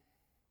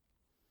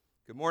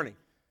Good morning.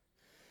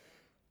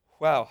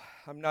 Wow,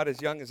 I'm not as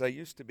young as I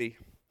used to be.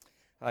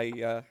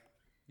 I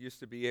used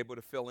to be able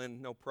to fill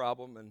in no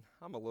problem, and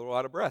I'm a little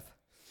out of breath.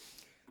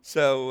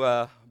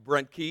 So,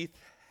 Brent Keith,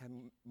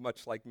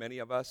 much like many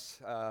of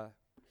us,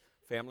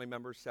 family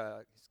members,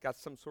 he's got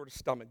some sort of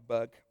stomach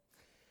bug.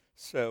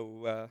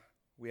 So,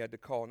 we had to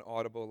call an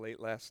audible late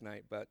last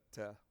night, but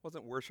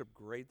wasn't worship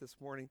great this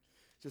morning?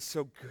 Just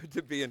so good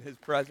to be in his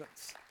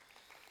presence.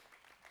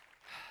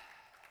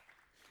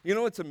 You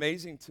know what's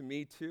amazing to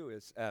me, too,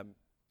 is,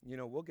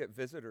 we'll get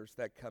visitors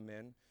that come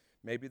in.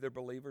 Maybe they're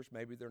believers,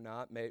 maybe they're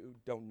not, maybe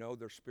don't know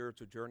their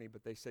spiritual journey,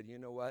 but they said, you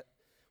know what?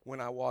 When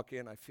I walk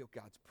in, I feel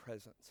God's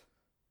presence.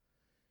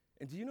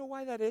 And do you know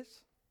why that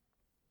is?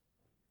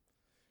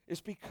 It's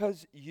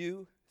because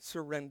you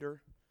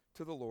surrender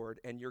to the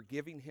Lord and you're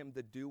giving him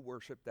the due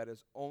worship that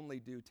is only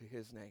due to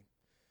his name.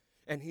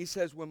 And he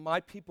says, when my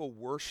people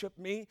worship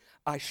me,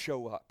 I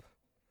show up.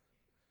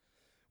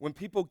 When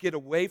people get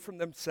away from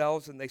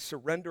themselves and they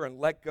surrender and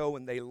let go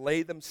and they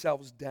lay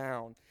themselves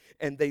down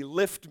and they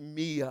lift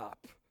me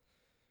up.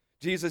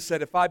 Jesus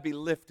said, if I be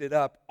lifted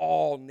up,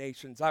 all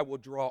nations, I will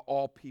draw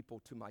all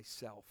people to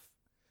myself.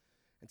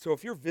 And so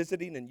if you're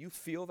visiting and you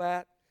feel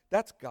that,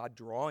 that's God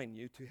drawing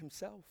you to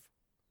himself.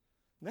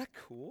 Isn't that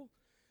cool?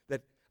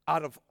 That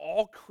out of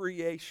all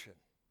creation,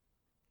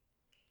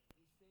 he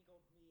singled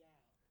me out.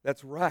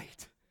 That's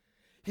right.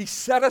 He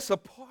set us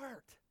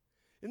apart.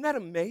 Isn't that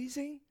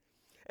amazing?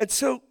 And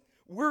so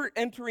we're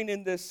entering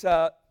in this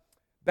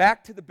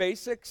back to the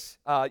basics.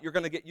 You're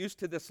going to get used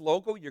to this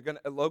logo. You're going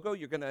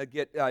to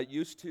get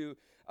used to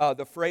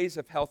the phrase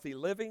of healthy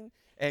living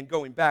and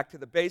going back to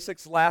the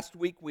basics. Last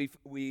week we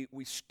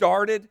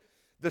started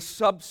the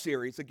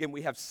sub-series. Again,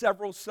 we have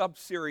several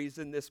sub-series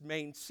in this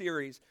main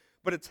series,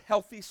 but it's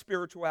healthy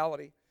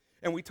spirituality.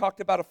 And we talked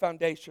about a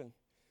foundation.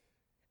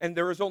 And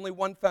there is only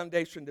one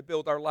foundation to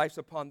build our lives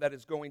upon that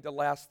is going to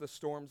last the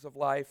storms of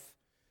life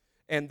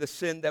and the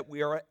sin that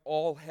we are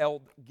all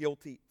held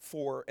guilty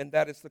for, and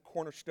that is the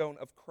cornerstone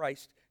of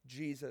Christ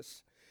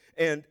Jesus.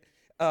 And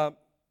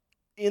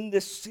in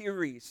this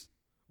series,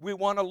 we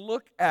want to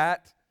look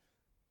at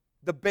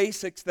the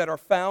basics that are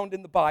found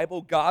in the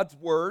Bible, God's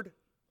Word.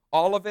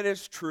 All of it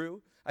is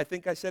true. I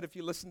think I said, if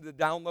you listen to the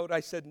download, I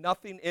said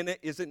nothing in it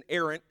is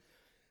inerrant.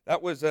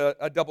 That was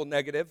a double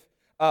negative.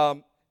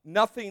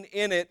 Nothing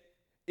in it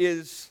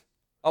is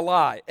a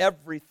lie.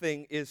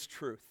 Everything is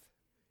truth.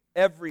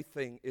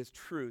 Everything is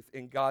truth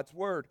in God's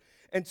Word.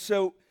 And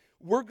so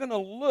we're going to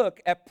look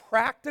at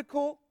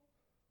practical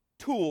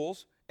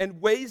tools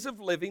and ways of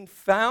living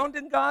found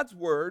in God's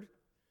Word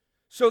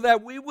so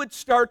that we would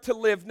start to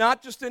live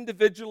not just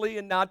individually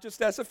and not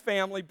just as a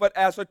family, but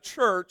as a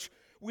church,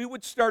 we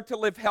would start to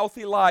live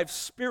healthy lives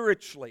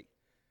spiritually.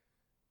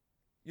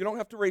 You don't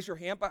have to raise your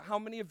hand, but how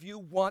many of you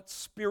want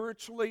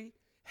spiritually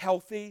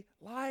healthy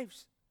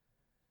lives?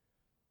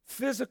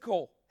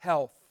 Physical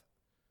health.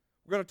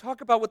 We're going to talk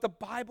about what the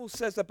Bible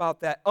says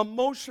about that.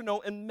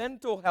 Emotional and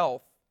mental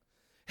health.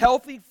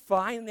 Healthy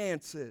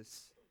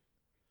finances.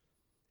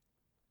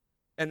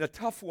 And a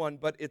tough one,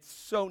 but it's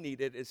so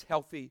needed, is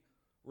healthy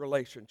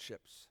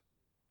relationships.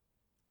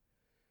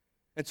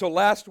 And so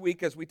last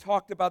week, as we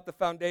talked about the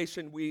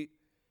foundation, we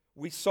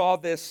saw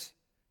this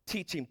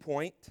teaching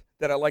point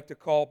that I like to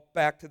call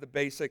Back to the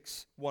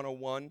Basics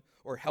 101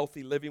 or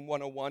Healthy Living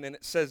 101. And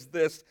it says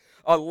this: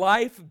 a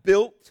life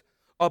built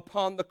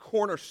upon the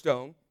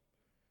cornerstone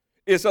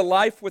is a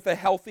life with a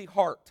healthy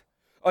heart,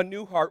 a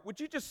new heart. Would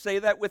you just say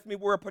that with me?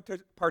 We're a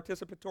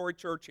participatory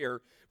church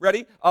here.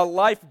 Ready? A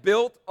life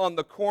built on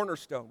the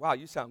cornerstone. Wow,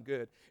 you sound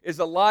good. Is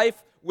a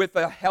life with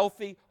a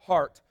healthy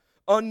heart,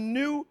 a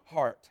new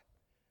heart.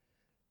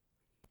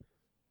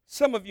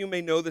 Some of you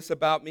may know this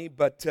about me,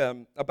 but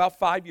about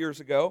 5 years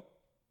ago,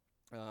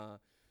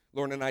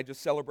 Lauren and I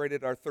just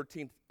celebrated our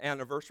 13th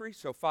anniversary.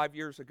 So 5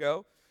 years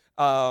ago,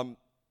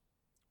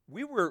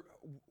 we were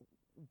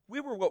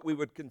what we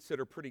would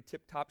consider pretty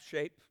tip-top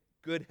shape,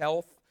 good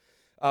health.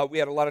 We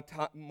had a lot of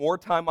more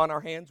time on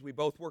our hands. We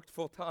both worked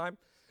full-time,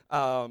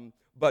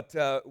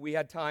 but we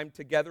had time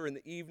together in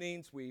the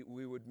evenings. We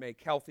would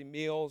make healthy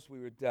meals. We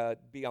would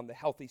be on the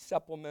healthy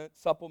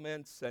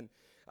supplements, and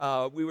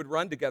we would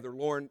run together.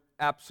 Lauren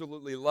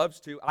absolutely loves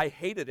to. I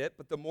hated it,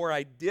 but the more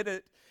I did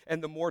it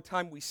and the more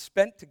time we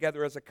spent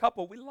together as a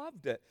couple, we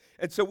loved it.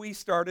 And so we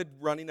started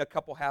running a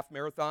couple half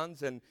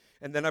marathons, and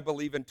then I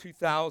believe in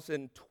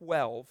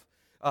 2012,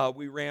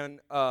 we ran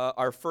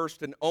our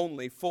first and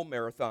only full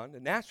marathon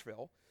in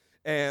Nashville,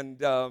 and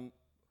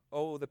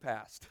the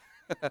past.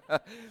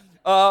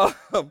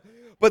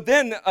 But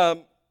then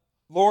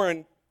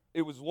Lauren,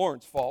 it was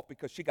Lauren's fault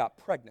because she got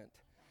pregnant.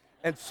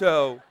 And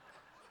so,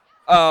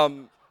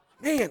 man,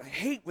 I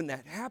hate when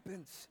that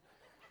happens.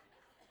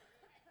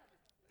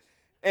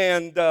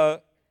 And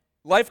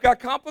life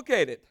got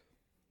complicated.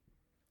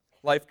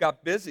 Life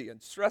got busy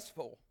and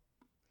stressful.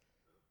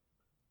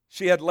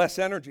 She had less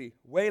energy,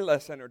 way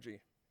less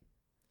energy.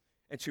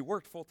 And she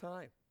worked full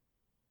time.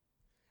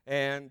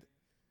 And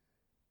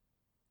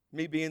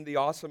me being the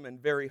awesome and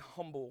very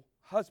humble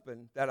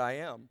husband that I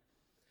am,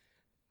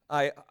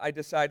 I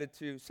decided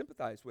to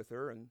sympathize with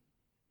her and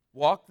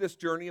walk this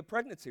journey of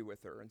pregnancy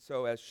with her. And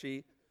so as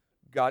she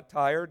got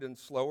tired and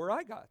slower,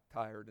 I got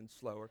tired and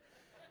slower.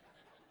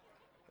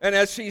 And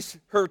as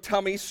her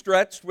tummy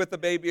stretched with the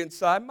baby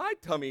inside, my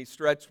tummy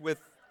stretched with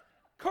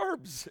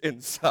carbs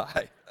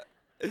inside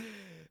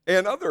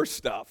and other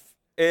stuff.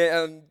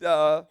 And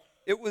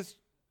it was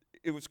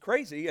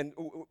crazy. And,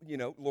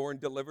 Lauren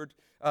delivered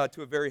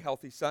to a very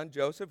healthy son,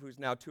 Joseph, who's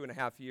now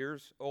 2.5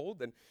 years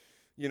old. And,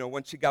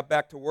 when she got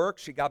back to work,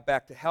 she got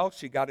back to health.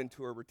 She got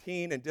into a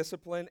routine and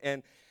discipline.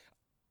 And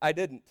I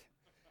didn't.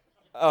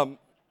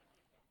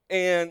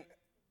 And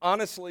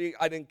honestly,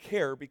 I didn't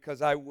care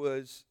because I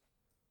was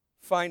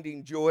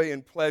finding joy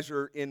and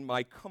pleasure in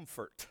my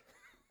comfort.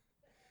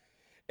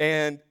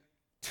 And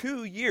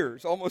 2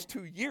 years, almost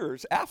 2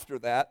 years after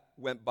that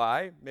went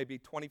by, maybe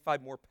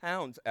 25 more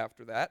pounds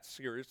after that,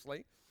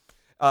 seriously,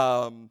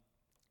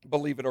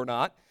 believe it or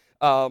not,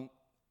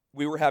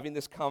 we were having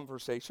this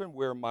conversation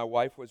where my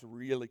wife was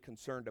really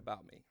concerned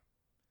about me.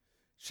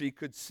 She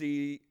could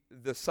see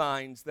the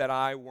signs that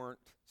I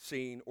weren't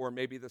seeing, or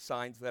maybe the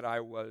signs that I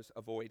was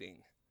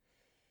avoiding.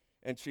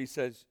 And she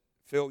says,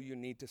 Phil, you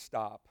need to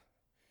stop,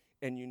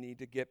 and you need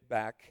to get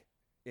back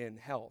in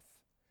health.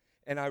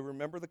 And I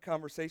remember the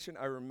conversation.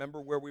 I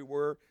remember where we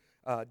were.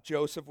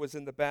 Joseph was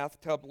in the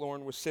bathtub.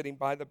 Lauren was sitting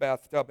by the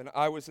bathtub, and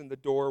I was in the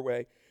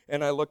doorway.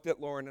 And I looked at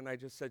Lauren, and I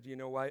just said, you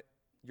know what?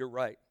 You're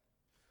right,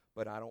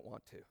 but I don't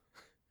want to.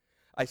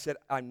 I said,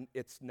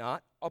 it's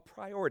not a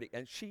priority.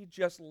 And she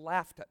just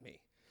laughed at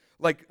me.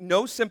 Like,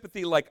 no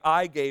sympathy like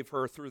I gave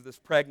her through this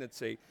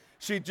pregnancy.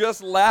 She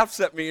just laughs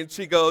at me, and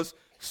she goes,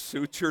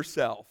 suit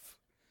yourself.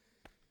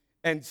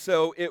 And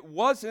so it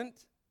wasn't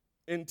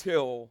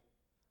until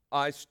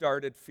I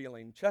started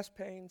feeling chest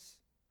pains.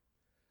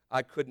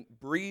 I couldn't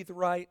breathe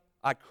right.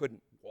 I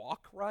couldn't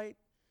walk right.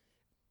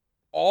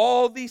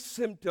 All these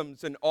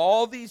symptoms and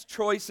all these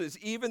choices,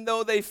 even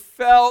though they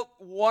felt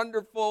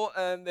wonderful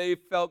and they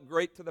felt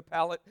great to the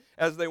palate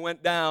as they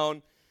went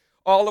down,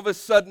 all of a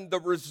sudden the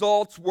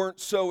results weren't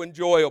so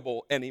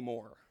enjoyable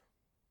anymore.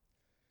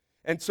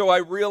 And so I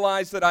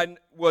realized that I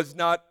was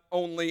not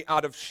only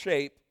out of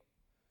shape,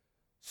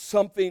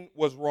 something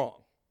was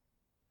wrong.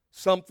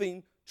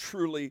 Something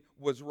truly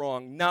was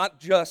wrong, not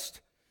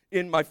just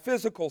in my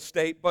physical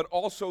state, but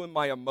also in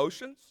my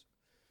emotions.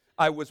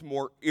 I was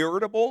more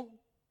irritable.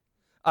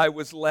 I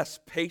was less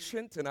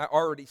patient, and I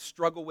already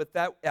struggle with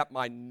that at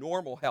my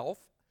normal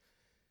health.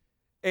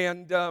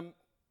 And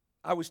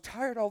I was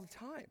tired all the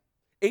time.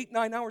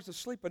 8-9 hours of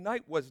sleep a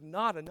night was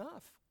not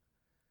enough.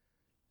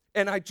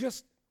 And I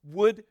just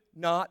would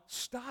not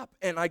stop,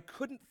 and I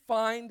couldn't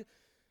find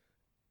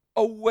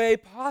a way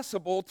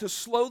possible to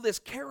slow this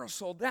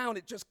carousel down.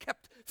 It just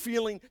kept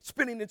spinning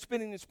and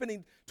spinning and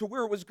spinning to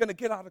where it was going to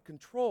get out of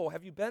control.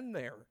 Have you been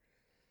there?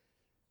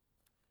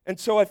 And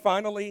so I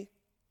finally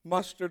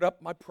mustered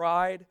up my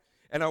pride,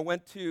 and I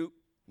went to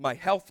my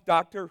health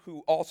doctor, who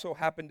also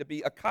happened to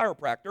be a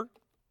chiropractor.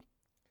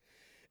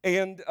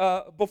 And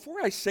before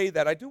I say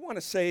that, I do want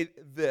to say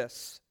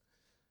this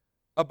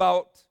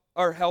about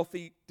our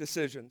healthy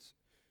decisions.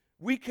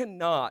 We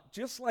cannot,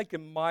 just like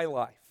in my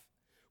life,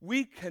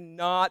 we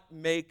cannot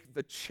make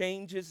the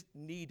changes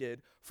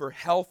needed for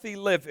healthy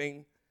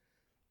living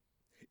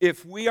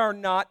if we are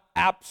not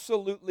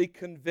absolutely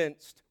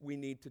convinced we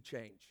need to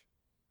change.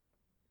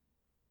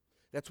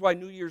 That's why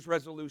New Year's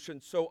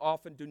resolutions so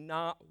often do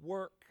not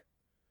work.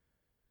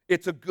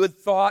 It's a good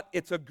thought,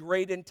 it's a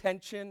great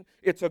intention,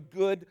 it's a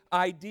good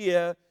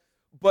idea,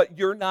 but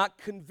you're not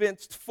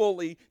convinced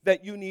fully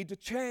that you need to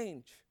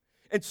change.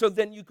 And so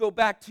then you go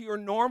back to your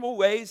normal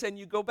ways and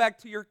you go back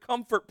to your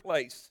comfort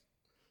place.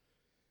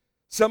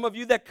 Some of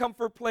you, that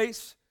comfort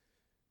place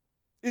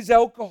is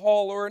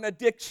alcohol or an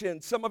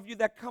addiction. Some of you,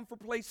 that comfort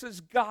place is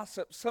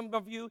gossip. Some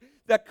of you,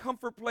 that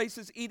comfort place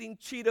is eating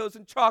Cheetos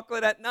and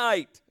chocolate at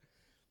night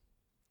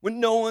when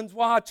no one's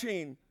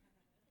watching.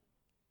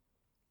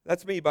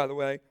 That's me, by the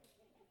way.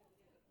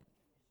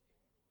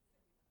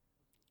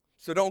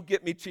 So don't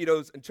get me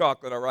Cheetos and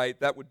chocolate, all right?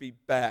 That would be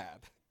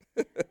bad.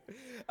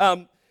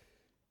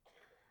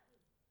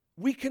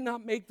 We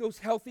cannot make those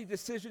healthy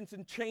decisions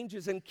and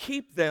changes and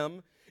keep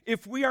them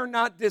if we are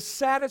not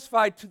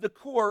dissatisfied to the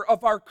core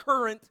of our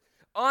current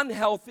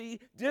unhealthy,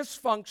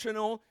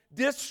 dysfunctional,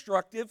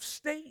 destructive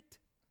state.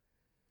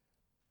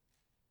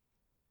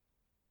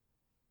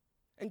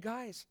 And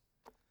guys,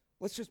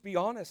 let's just be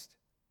honest.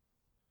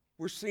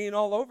 We're seeing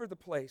all over the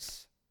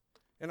place.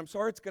 And I'm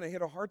sorry it's going to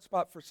hit a hard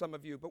spot for some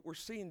of you, but we're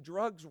seeing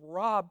drugs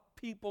rob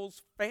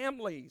people's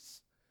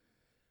families.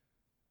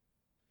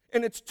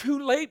 And it's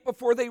too late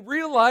before they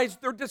realize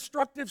their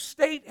destructive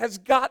state has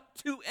got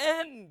to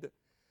end.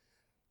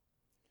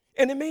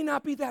 And it may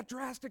not be that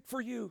drastic for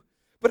you,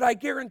 but I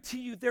guarantee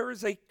you there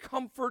is a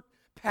comfort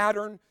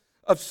pattern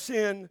of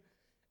sin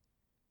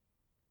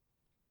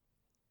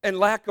and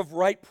lack of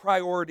right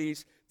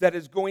priorities that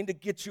is going to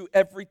get you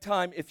every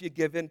time if you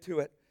give into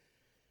it.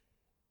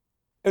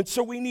 And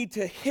so we need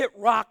to hit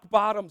rock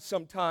bottom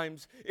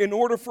sometimes in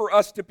order for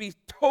us to be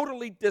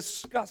totally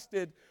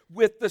disgusted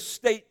with the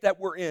state that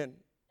we're in.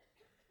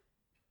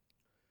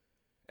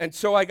 And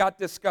so I got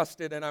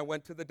disgusted and I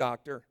went to the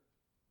doctor.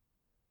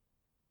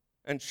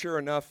 And sure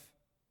enough,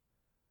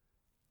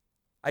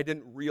 I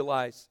didn't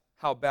realize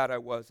how bad I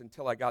was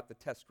until I got the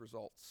test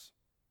results.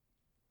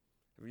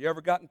 Have you ever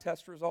gotten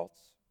test results?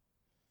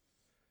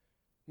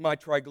 My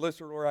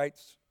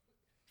triglycerides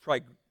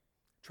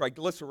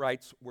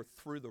were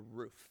through the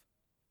roof.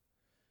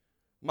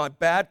 My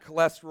bad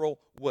cholesterol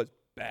was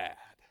bad.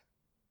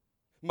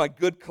 My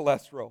good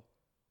cholesterol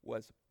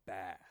was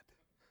bad.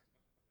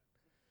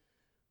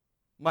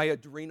 My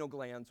adrenal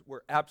glands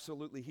were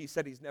absolutely, he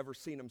said he's never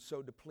seen them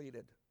so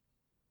depleted.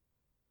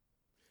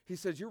 He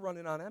says, you're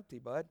running on empty,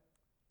 bud.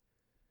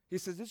 He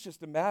says, it's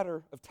just a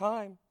matter of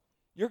time.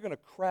 You're going to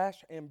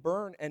crash and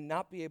burn and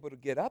not be able to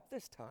get up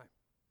this time.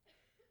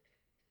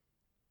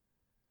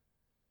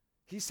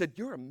 He said,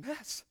 you're a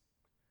mess.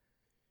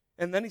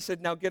 And then he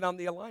said, now get on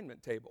the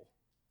alignment table.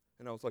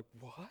 And I was like,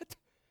 what?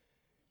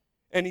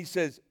 And he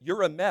says,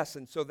 you're a mess,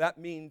 and so that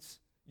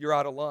means you're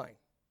out of line.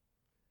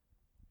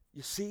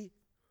 You see,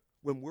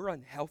 when we're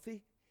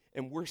unhealthy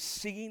and we're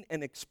seeing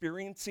and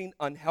experiencing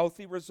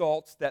unhealthy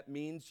results, that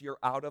means you're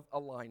out of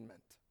alignment.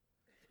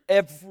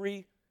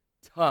 Every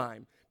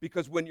time.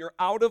 Because when you're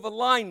out of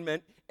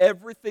alignment,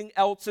 everything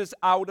else is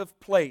out of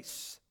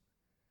place.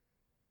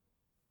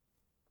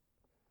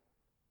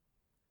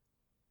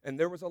 And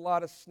there was a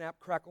lot of snap,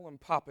 crackle, and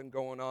popping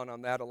going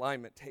on that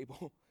alignment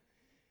table.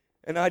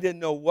 And I didn't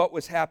know what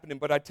was happening,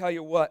 but I tell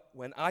you what,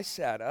 when I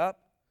sat up,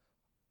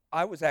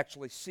 I was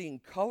actually seeing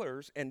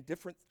colors and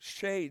different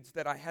shades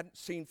that I hadn't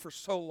seen for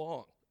so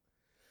long.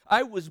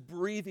 I was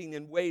breathing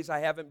in ways I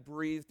haven't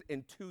breathed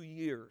in 2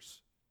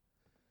 years.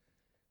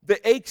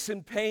 The aches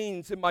and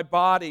pains in my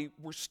body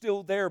were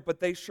still there, but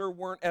they sure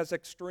weren't as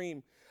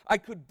extreme. I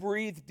could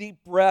breathe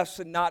deep breaths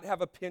and not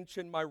have a pinch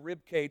in my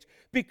rib cage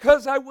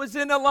because I was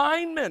in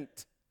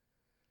alignment.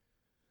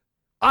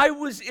 I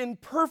was in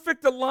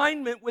perfect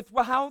alignment with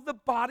how the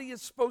body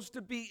is supposed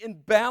to be in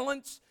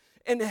balance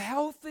and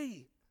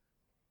healthy.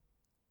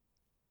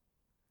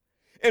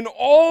 And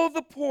all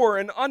the poor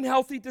and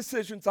unhealthy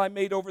decisions I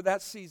made over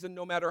that season,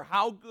 no matter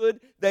how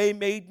good they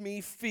made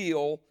me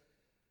feel,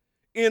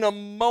 in a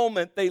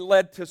moment they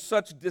led to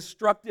such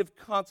destructive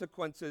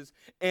consequences,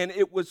 and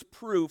it was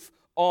proof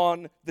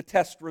on the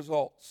test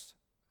results.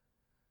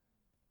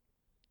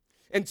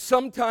 And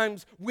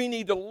sometimes we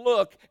need to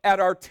look at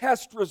our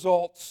test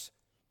results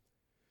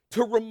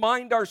to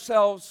remind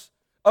ourselves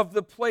of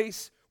the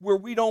place where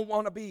we don't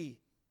want to be.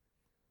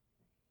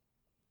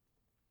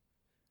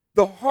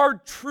 The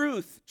hard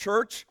truth,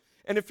 church,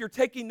 and if you're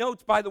taking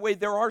notes, by the way,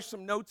 there are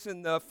some notes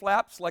in the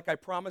flaps like I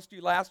promised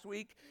you last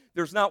week.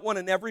 There's not one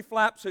in every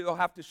flap, so you'll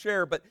have to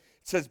share, but it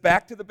says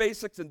back to the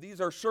basics, and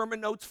these are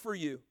sermon notes for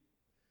you.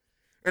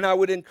 And I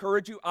would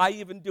encourage you, I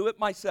even do it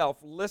myself,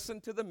 listen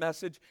to the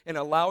message and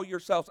allow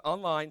yourselves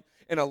online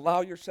and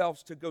allow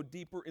yourselves to go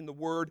deeper in the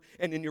Word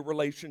and in your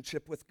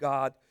relationship with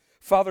God.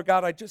 Father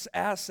God, I just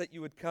ask that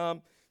you would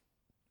come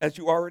as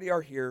you already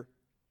are here.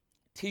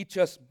 Teach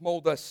us,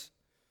 mold us.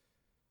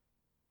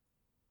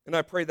 And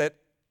I pray that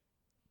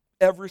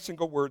every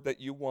single word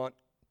that you want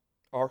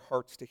our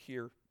hearts to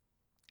hear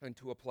and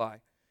to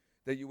apply,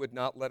 that you would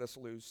not let us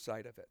lose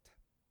sight of it.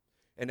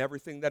 And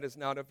everything that is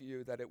not of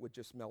you, that it would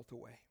just melt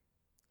away.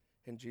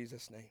 In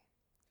Jesus' name,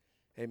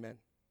 amen.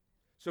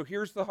 So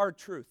here's the hard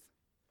truth.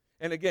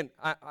 And again,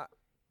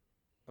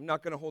 I'm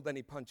not going to hold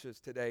any punches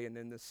today and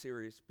in this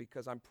series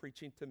because I'm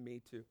preaching to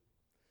me too.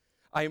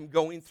 I am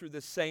going through the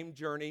same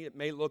journey. It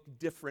may look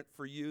different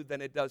for you than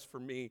it does for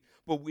me,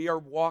 but we are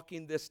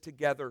walking this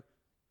together,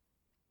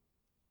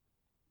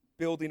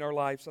 building our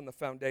lives on the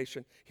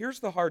foundation. Here's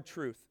the hard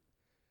truth.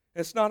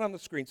 It's not on the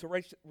screen, so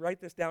write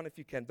this down if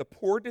you can. The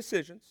poor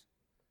decisions,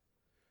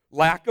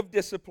 lack of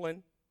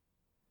discipline,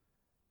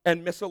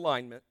 and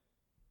misalignment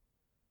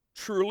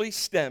truly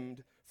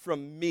stemmed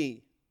from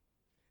me,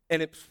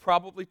 and it's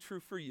probably true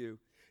for you,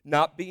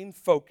 not being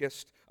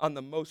focused on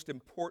the most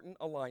important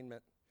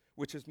alignment,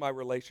 which is my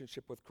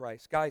relationship with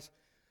Christ. Guys,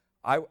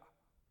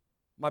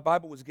 my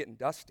Bible was getting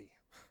dusty.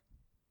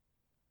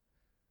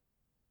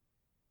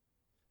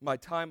 My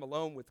time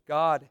alone with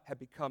God had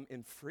become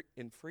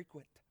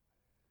infrequent.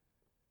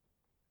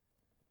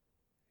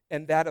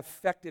 And that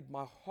affected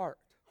my heart.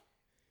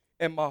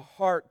 And my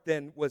heart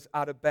then was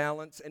out of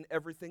balance, and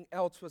everything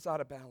else was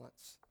out of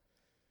balance.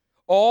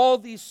 All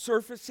these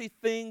surfacey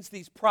things,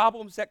 these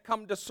problems that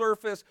come to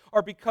surface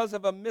are because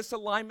of a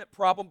misalignment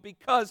problem,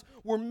 because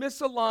we're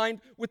misaligned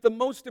with the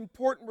most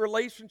important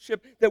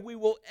relationship that we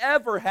will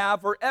ever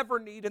have or ever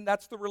need, and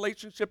that's the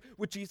relationship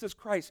with Jesus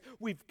Christ.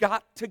 We've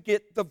got to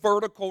get the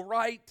vertical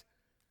right.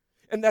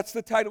 And that's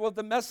the title of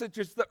the message,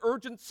 is the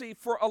urgency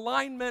for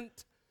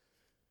alignment.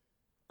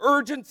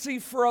 Urgency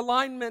for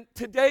alignment.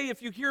 Today,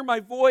 if you hear my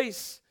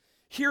voice,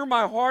 hear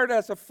my heart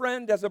as a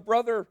friend, as a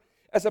brother,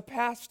 as a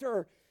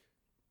pastor,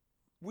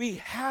 we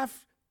have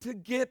to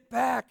get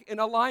back in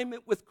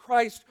alignment with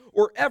Christ,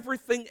 or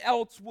everything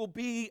else will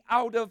be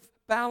out of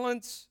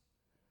balance.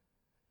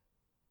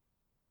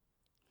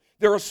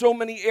 There are so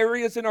many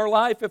areas in our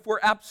life, if we're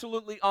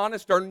absolutely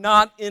honest, are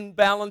not in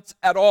balance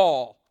at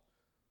all.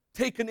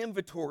 Take an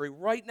inventory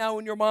right now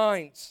in your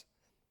minds.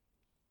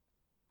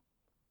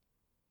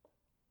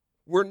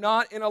 We're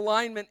not in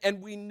alignment,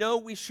 and we know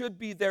we should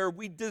be there.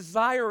 We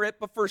desire it,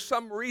 but for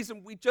some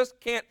reason, we just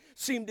can't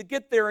seem to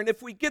get there. And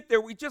if we get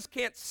there, we just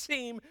can't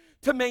seem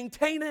to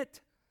maintain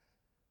it.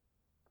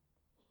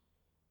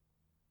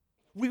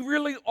 We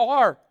really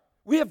are.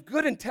 We have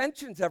good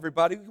intentions,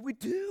 everybody. We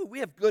do. We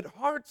have good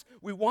hearts.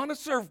 We want to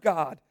serve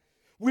God.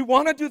 We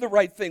want to do the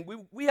right thing.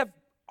 We have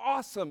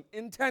awesome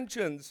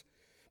intentions.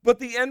 But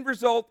the end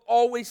result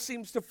always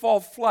seems to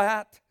fall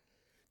flat.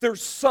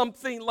 There's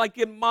something, like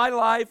in my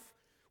life,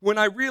 when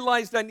I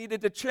realized I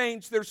needed to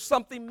change, there's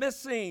something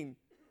missing.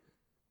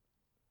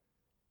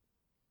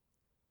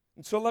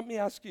 And so let me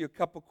ask you a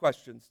couple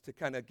questions to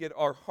kind of get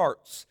our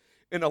hearts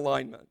in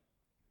alignment.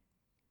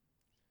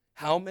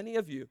 How many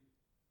of you,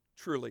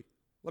 truly,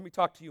 let me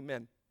talk to you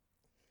men,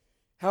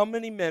 how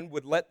many men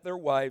would let their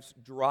wives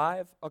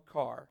drive a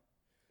car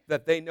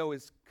that they know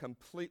is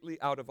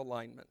completely out of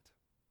alignment?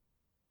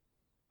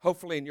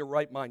 Hopefully in your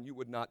right mind you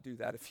would not do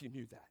that if you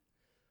knew that.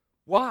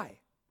 Why?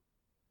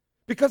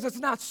 Because it's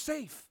not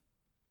safe.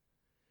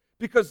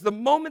 Because the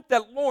moment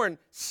that Lauren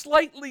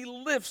slightly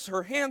lifts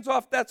her hands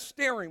off that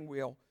steering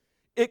wheel,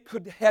 it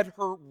could head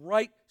her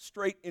right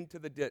straight into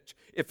the ditch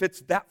if it's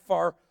that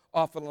far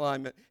off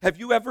alignment. Have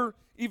you ever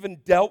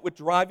even dealt with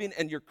driving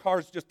and your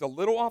car's just a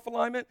little off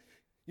alignment?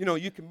 You know,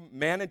 you can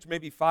manage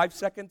maybe 5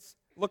 seconds,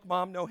 look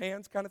mom, no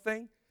hands kind of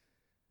thing.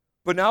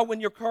 But now when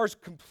your car's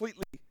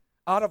completely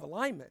out of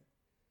alignment,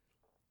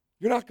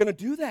 you're not going to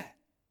do that.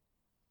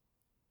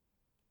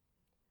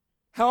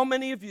 How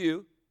many of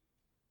you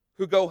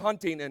who go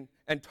hunting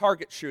and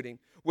target shooting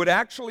would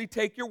actually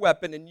take your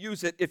weapon and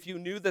use it if you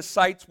knew the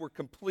sights were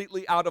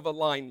completely out of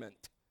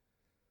alignment?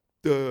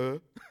 Duh.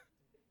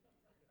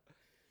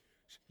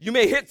 You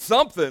may hit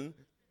something,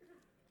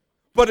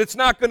 but it's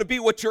not going to be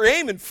what you're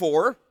aiming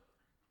for.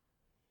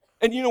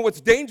 And you know what's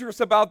dangerous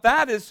about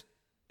that is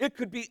it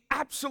could be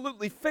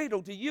absolutely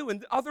fatal to you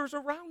and others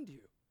around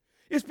you.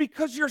 It's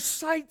because your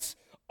sights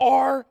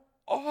are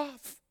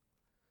off.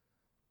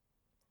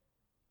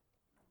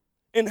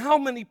 And how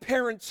many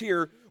parents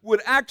here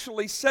would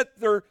actually set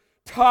their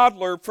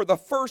toddler for the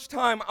first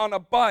time on a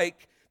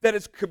bike that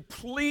is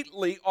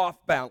completely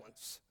off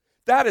balance?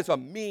 That is a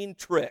mean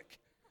trick.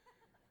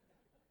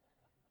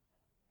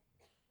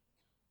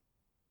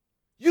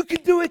 You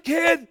can do it,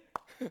 kid.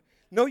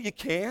 No, you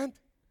can't.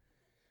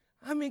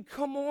 I mean,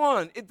 come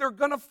on. They're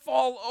going to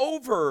fall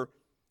over.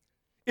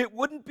 It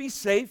wouldn't be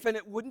safe and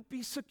it wouldn't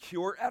be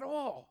secure at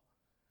all.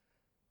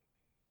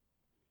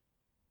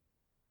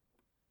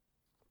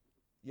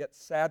 Yet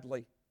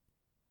sadly,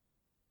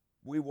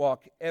 we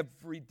walk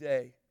every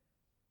day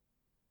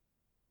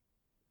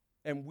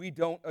and we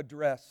don't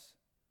address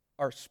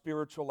our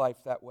spiritual life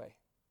that way.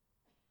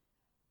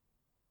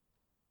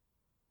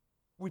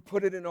 We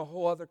put it in a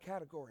whole other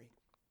category.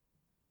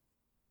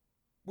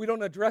 We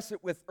don't address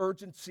it with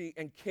urgency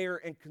and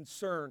care and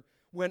concern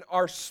when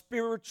our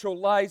spiritual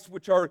lives,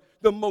 which are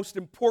the most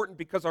important,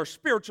 because our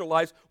spiritual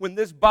lives, when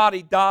this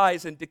body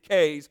dies and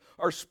decays,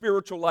 our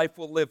spiritual life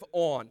will live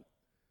on.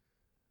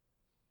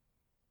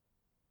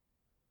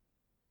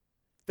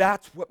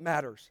 That's what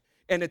matters.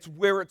 And it's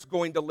where it's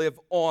going to live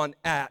on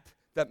at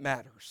that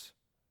matters.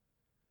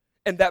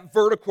 And that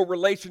vertical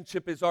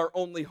relationship is our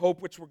only hope,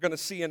 which we're going to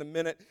see in a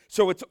minute.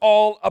 So it's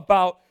all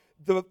about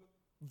the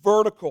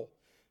vertical.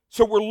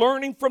 So we're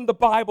learning from the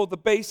Bible the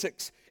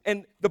basics.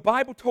 And the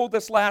Bible told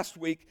us last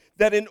week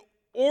that in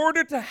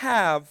order to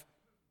have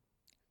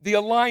the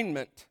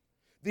alignment,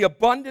 the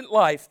abundant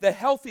life, the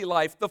healthy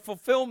life, the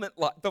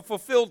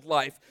fulfilled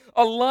life,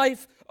 a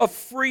life of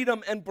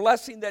freedom and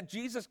blessing that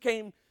Jesus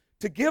came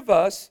to give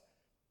us,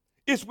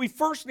 is we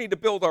first need to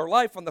build our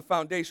life on the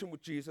foundation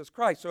with Jesus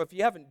Christ. So if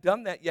you haven't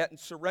done that yet and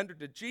surrendered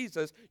to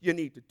Jesus, you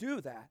need to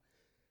do that.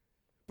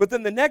 But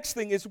then the next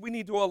thing is we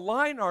need to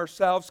align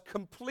ourselves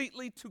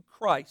completely to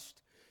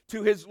Christ,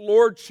 to His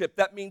lordship.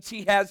 That means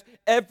He has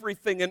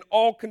everything and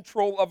all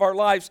control of our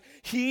lives.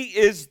 He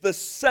is the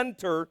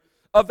center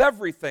of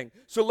everything.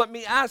 So let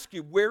me ask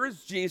you, where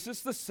is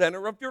Jesus the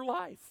center of your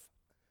life?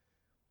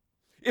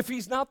 If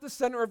He's not the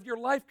center of your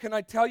life, can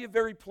I tell you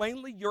very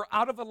plainly, you're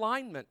out of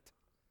alignment.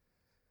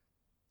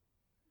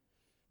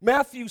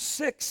 Matthew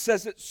 6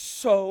 says it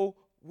so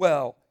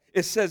well.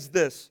 It says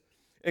this,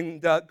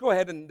 and go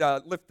ahead and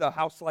lift the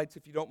house lights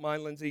if you don't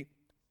mind, Lindsay,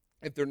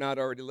 if they're not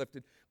already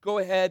lifted. Go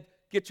ahead,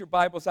 get your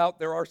Bibles out.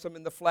 There are some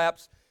in the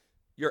flaps.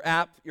 Your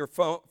app, your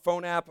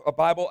phone app, a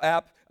Bible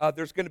app.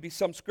 There's going to be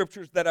some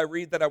scriptures that I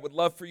read that I would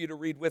love for you to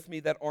read with me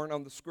that aren't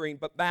on the screen.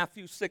 But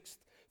Matthew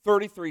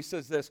 6:33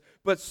 says this,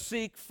 "But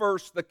seek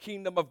first the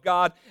kingdom of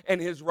God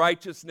and His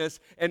righteousness,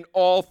 and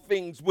all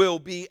things will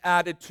be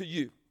added to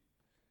you."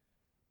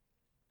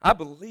 I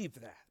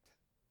believe that.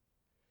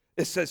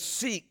 It says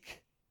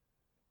seek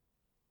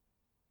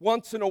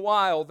once in a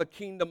while the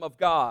kingdom of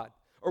God.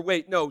 Or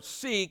wait, no,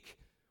 seek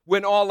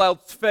when all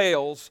else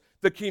fails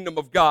the kingdom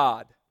of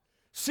God.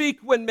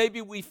 Seek when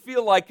maybe we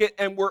feel like it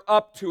and we're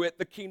up to it,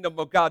 the kingdom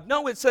of God.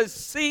 No, it says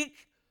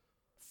seek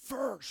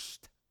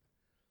first.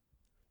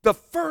 The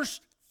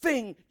first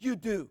thing you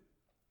do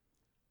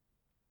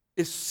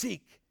is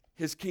seek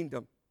his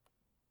kingdom.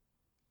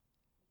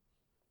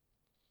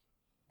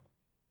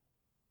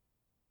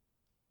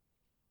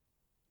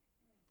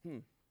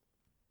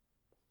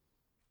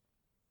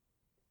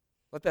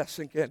 Let that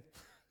sink in.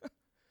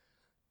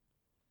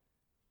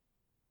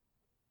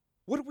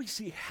 What do we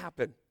see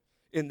happen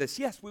in this?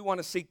 Yes, we want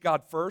to seek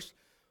God first,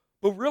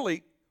 but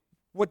really,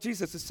 what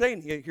Jesus is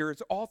saying here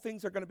is all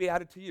things are going to be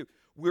added to you.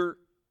 We're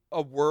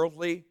a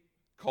worldly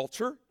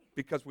culture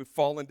because we've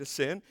fallen to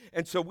sin,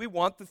 and so we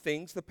want the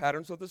things, the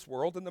patterns of this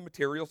world and the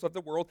materials of the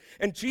world.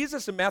 And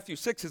Jesus in Matthew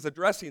 6 is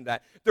addressing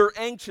that. They're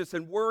anxious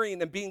and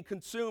worrying and being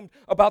consumed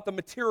about the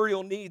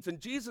material needs.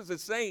 And Jesus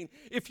is saying,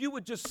 if you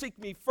would just seek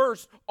me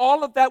first,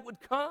 all of that would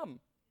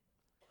come.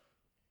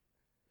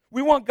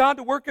 We want God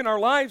to work in our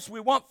lives. We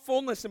want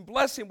fullness and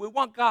blessing. We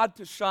want God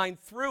to shine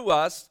through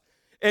us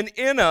and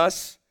in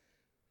us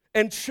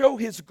and show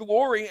his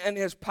glory and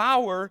his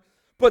power.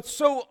 But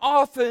so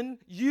often,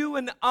 you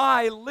and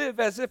I live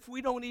as if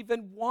we don't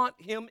even want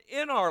him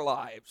in our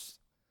lives.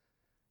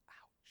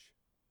 Ouch.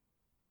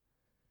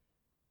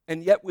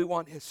 And yet we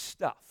want his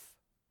stuff.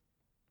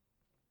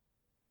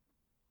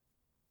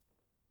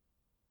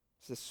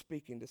 This is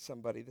speaking to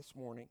somebody this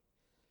morning.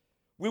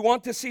 We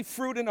want to see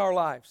fruit in our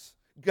lives.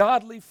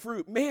 Godly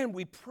fruit. Man,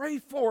 we pray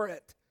for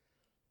it.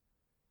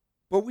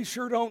 But we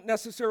sure don't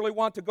necessarily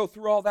want to go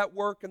through all that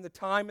work and the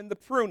time and the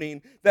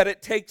pruning that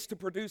it takes to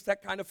produce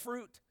that kind of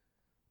fruit.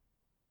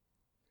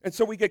 And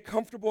so we get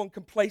comfortable and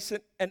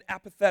complacent and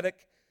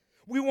apathetic.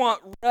 We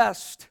want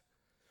rest.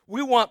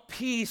 We want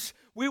peace.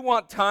 We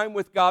want time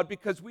with God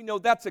because we know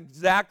that's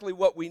exactly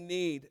what we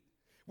need.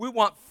 We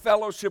want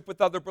fellowship with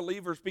other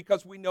believers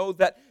because we know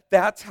that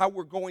that's how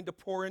we're going to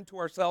pour into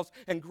ourselves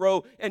and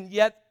grow. And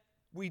yet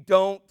we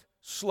don't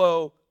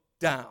slow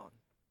down.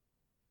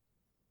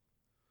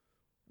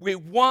 We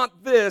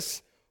want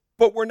this,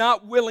 but we're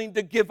not willing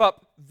to give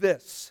up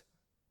this.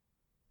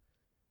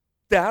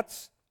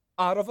 That's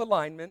out of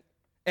alignment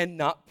and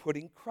not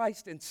putting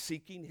Christ and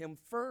seeking him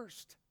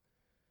first.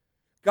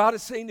 God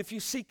is saying if you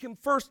seek him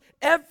first,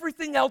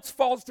 everything else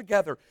falls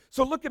together.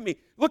 So look at me.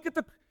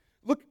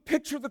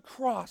 Picture the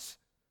cross.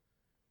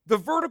 The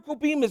vertical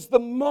beam is the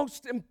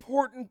most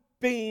important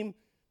beam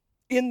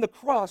in the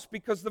cross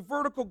because the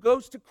vertical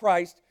goes to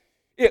Christ.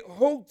 It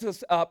holds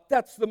us up.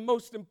 That's the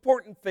most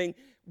important thing.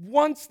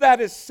 Once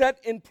that is set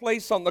in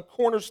place on the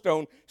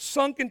cornerstone,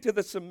 sunk into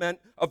the cement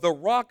of the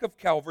rock of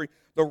Calvary,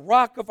 the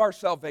rock of our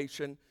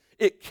salvation,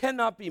 it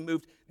cannot be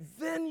moved.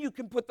 Then you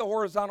can put the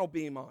horizontal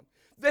beam on.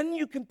 Then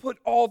you can put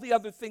all the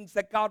other things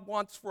that God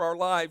wants for our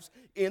lives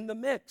in the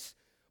mix.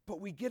 But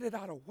we get it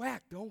out of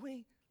whack, don't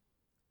we?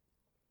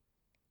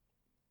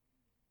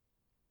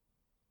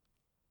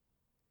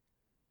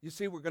 You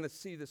see, we're going to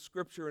see the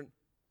scripture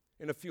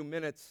in a few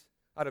minutes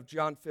out of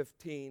John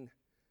 15,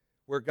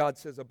 where God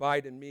says,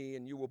 abide in me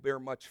and you will bear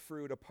much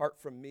fruit. Apart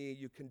from me,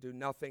 you can do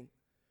nothing.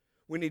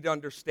 We need to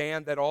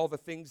understand that all the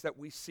things that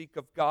we seek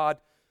of God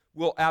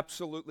will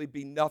absolutely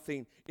be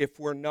nothing if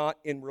we're not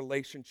in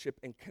relationship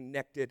and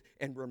connected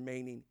and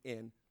remaining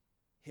in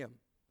him.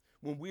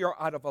 When we are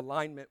out of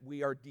alignment,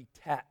 we are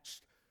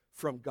detached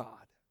from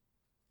God.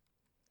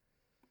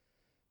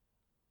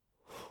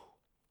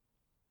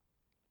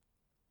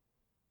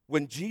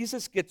 When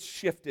Jesus gets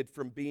shifted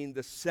from being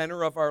the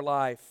center of our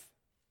life,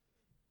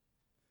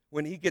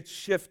 when he gets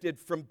shifted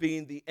from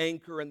being the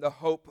anchor and the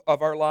hope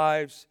of our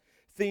lives,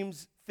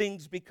 things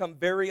become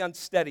very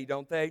unsteady,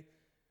 don't they?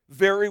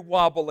 Very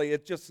wobbly.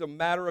 It's just a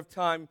matter of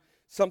time.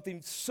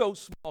 Something so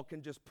small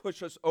can just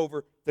push us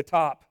over the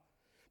top.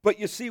 But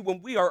you see,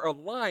 when we are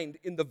aligned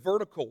in the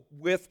vertical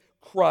with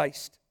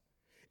Christ,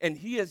 and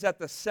he is at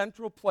the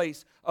central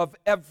place of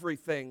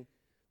everything,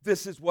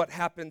 this is what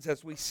happens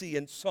as we see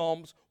in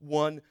Psalms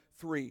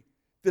 1:3.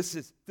 This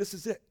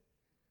is it.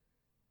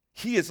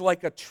 He is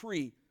like a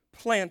tree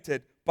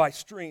planted by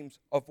streams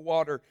of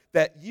water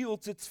that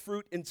yields its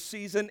fruit in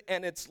season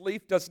and its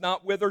leaf does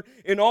not wither.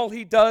 In all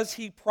he does,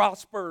 he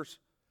prospers.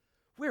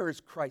 Where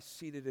is Christ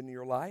seated in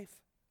your life?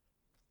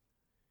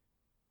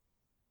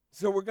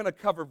 So we're going to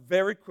cover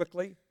very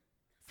quickly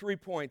 3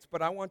 points,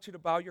 but I want you to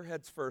bow your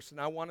heads first,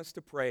 and I want us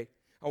to pray.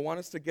 I want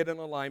us to get in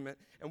alignment.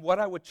 And what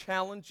I would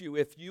challenge you,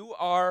 if you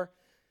are,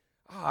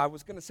 I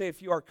was going to say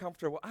if you are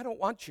comfortable. I don't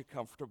want you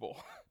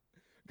comfortable.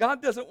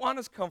 God doesn't want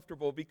us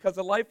comfortable because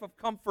a life of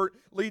comfort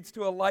leads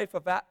to a life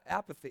of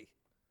apathy.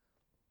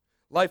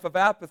 Life of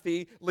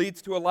apathy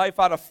leads to a life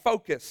out of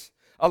focus.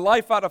 A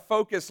life out of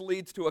focus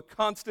leads to a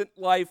constant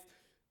life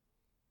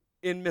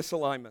in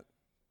misalignment.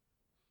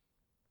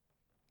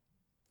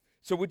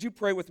 So would you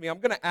pray with me? I'm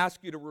going to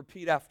ask you to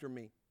repeat after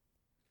me.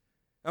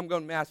 I'm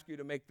going to ask you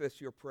to make this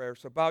your prayer.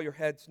 So bow your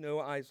heads, no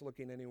eyes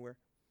looking anywhere.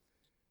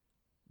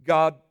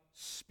 God,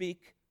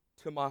 speak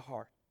to my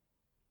heart.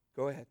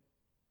 Go ahead.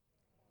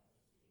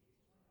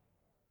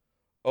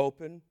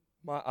 Open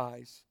my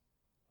eyes.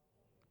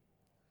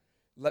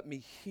 Let me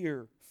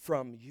hear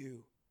from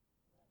you.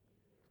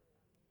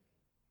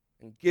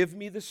 And give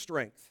me the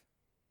strength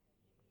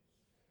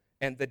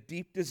and the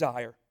deep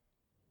desire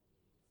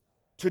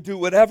to do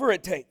whatever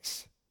it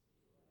takes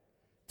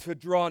to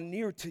draw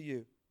near to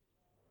you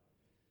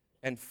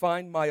and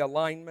find my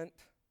alignment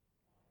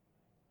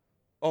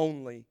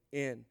only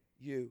in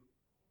you.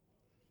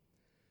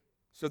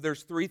 So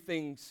there's three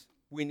things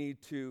we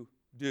need to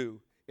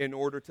do in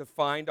order to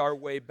find our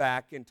way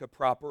back into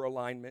proper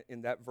alignment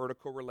in that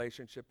vertical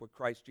relationship with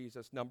Christ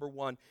Jesus. Number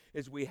one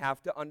is we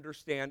have to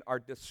understand our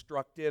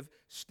destructive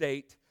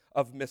state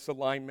of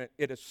misalignment.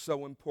 It is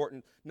so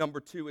important. Number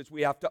two is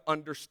we have to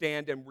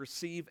understand and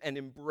receive and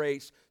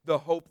embrace the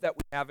hope that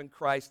we have in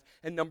Christ.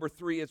 And number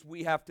three is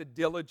we have to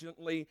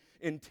diligently,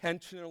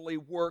 intentionally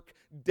work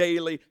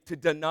daily to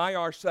deny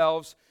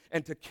ourselves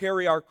and to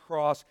carry our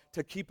cross,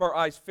 to keep our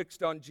eyes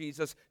fixed on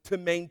Jesus, to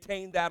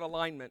maintain that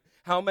alignment.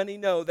 How many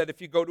know that if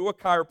you go to a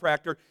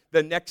chiropractor,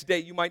 the next day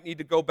you might need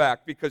to go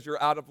back because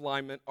you're out of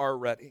alignment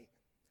already?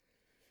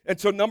 And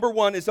so number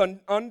one is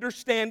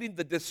understanding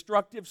the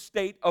destructive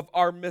state of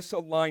our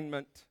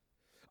misalignment.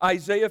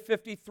 Isaiah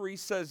 53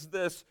 says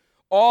this,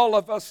 all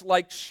of us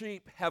like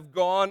sheep have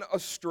gone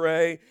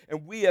astray,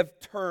 and we have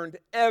turned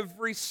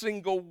every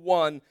single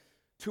one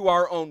to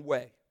our own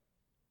way.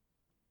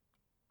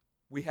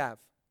 We have.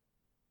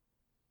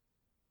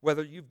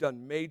 Whether you've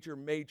done major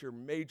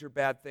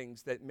bad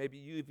things that maybe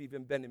you've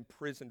even been in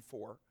prison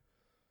for,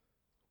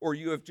 or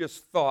you have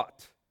just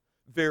thought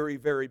very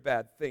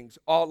bad things.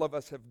 All of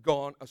us have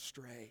gone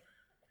astray.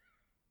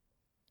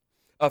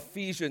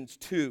 Ephesians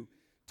 2.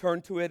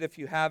 Turn to it if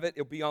you have it.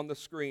 It'll be on the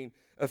screen.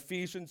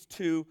 Ephesians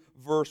 2,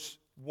 verse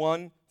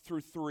 1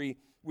 through 3.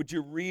 Would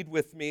you read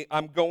with me?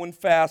 I'm going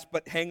fast,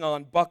 but hang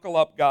on. Buckle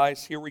up,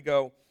 guys. Here we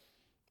go.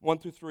 1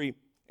 through 3.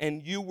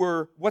 And you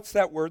were, what's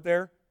that word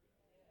there?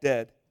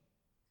 Dead.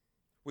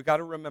 We got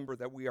to remember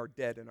that we are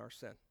dead in our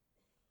sin.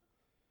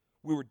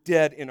 We were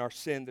dead in our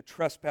sin, the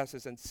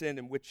trespasses and sin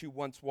in which you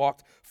once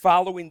walked,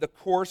 following the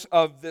course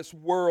of this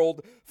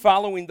world,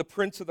 following the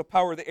prince of the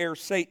power of the air,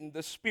 Satan,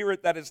 the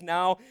spirit that is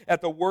now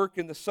at the work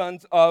in the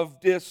sons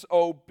of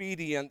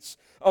disobedience,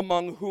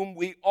 among whom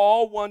we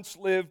all once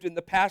lived in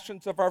the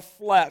passions of our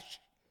flesh,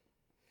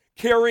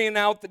 carrying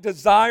out the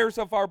desires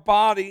of our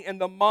body and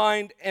the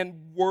mind, and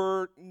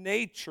were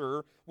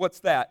nature,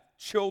 what's that?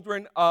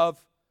 Children of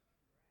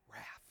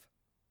wrath.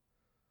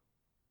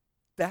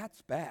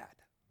 That's bad.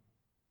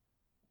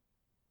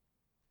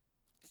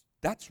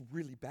 That's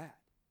really bad.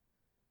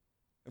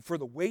 And for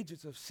the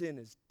wages of sin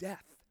is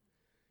death.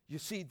 You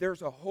see,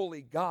 there's a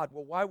holy God.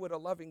 Well, why would a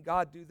loving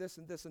God do this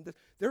and this and this?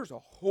 There's a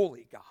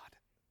holy God.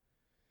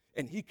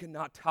 And he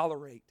cannot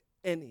tolerate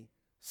any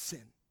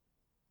sin.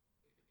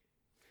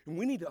 And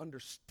we need to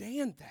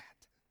understand that.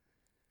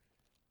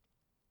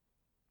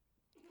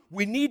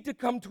 We need to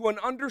come to an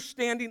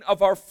understanding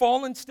of our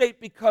fallen state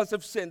because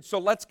of sin. So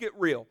let's get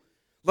real.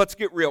 Let's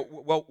get real.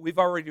 Well, we've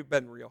already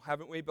been real,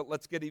 haven't we? But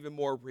let's get even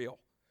more real.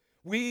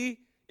 We,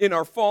 in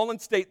our fallen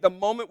state, the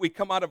moment we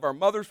come out of our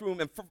mother's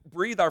womb and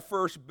breathe our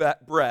first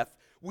breath,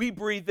 we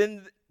breathe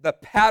in the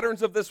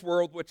patterns of this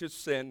world, which is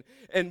sin,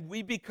 and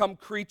we become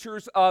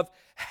creatures of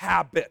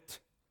habit,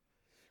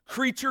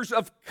 creatures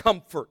of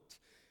comfort,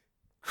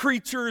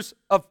 creatures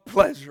of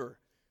pleasure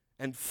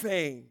and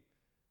fame.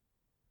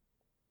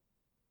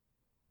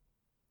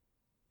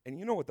 And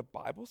you know what the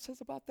Bible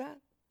says about that?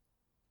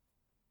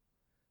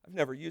 I've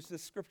never used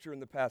this scripture in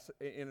the past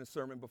in a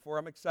sermon before.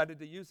 I'm excited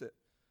to use it.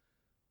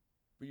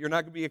 But you're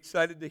not going to be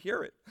excited to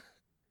hear it.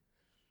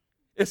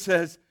 It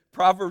says,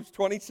 Proverbs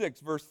 26,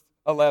 verse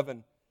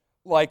 11,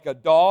 like a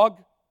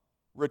dog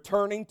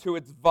returning to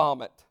its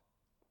vomit,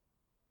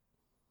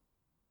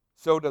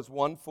 so does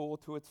one fool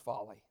to its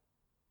folly.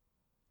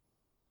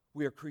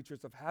 We are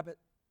creatures of habit.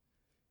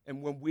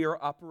 And when we are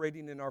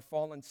operating in our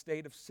fallen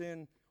state of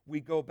sin,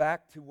 we go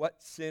back to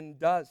what sin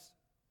does.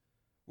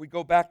 We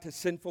go back to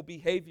sinful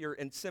behavior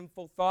and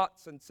sinful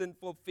thoughts and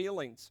sinful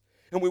feelings.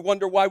 And we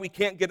wonder why we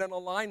can't get in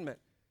alignment.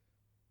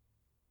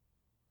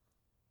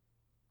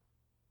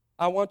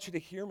 I want you to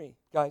hear me,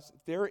 guys.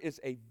 There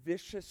is a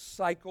vicious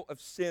cycle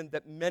of sin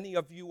that many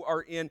of you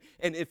are in,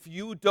 and if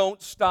you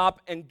don't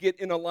stop and get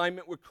in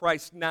alignment with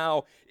Christ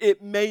now,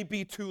 it may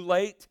be too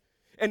late.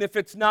 And if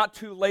it's not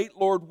too late,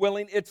 Lord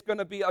willing, it's going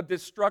to be a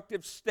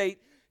destructive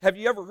state. Have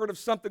you ever heard of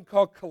something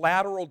called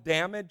collateral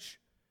damage?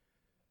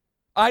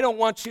 I don't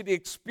want you to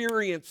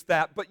experience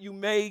that, but you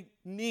may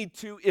need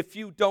to if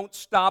you don't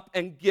stop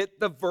and get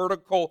the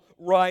vertical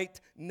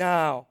right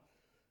now.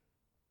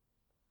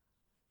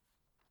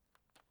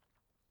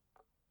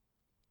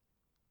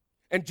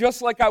 And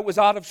just like I was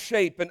out of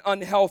shape and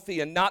unhealthy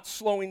and not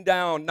slowing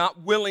down,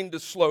 not willing to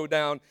slow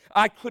down,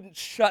 I couldn't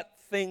shut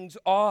things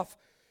off.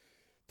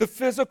 The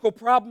physical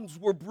problems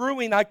were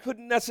brewing. I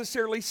couldn't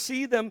necessarily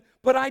see them,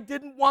 but I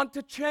didn't want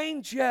to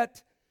change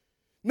yet.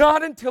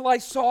 Not until I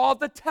saw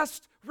the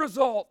test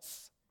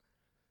results.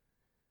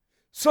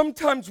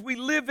 Sometimes we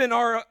live in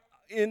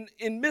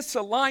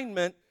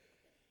misalignment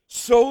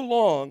so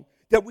long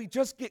that we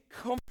just get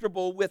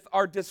comfortable with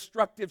our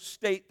destructive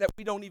state that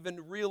we don't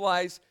even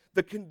realize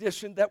the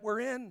condition that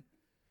we're in.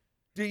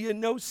 Do you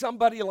know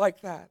somebody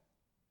like that?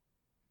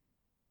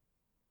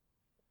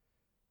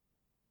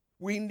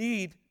 We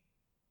need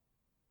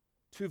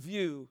to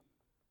view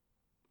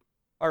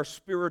our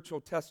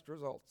spiritual test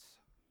results.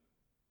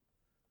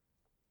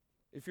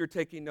 If you're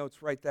taking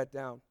notes, write that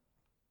down,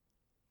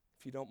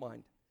 if you don't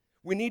mind.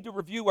 We need to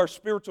review our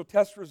spiritual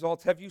test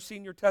results. Have you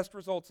seen your test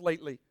results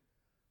lately?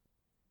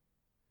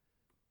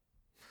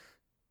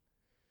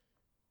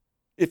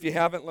 If you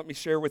haven't, let me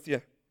share with you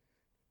a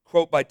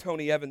quote by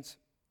Tony Evans.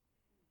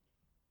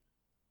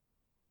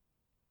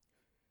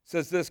 It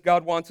says this: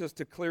 God wants us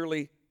to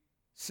clearly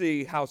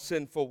see how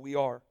sinful we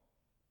are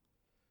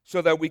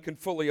so that we can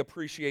fully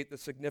appreciate the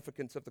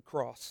significance of the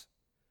cross.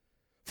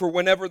 For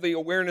whenever the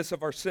awareness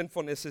of our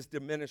sinfulness is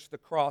diminished, the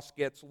cross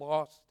gets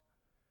lost.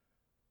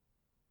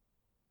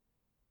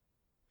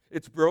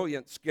 Its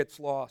brilliance gets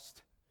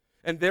lost.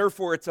 And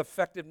therefore its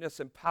effectiveness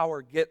and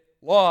power get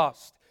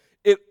lost.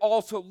 It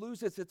also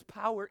loses its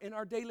power in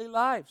our daily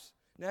lives.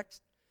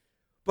 Next.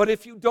 But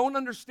if you don't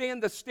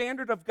understand the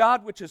standard of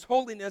God, which is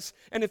holiness,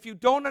 and if you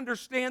don't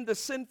understand the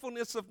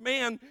sinfulness of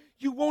man,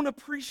 you won't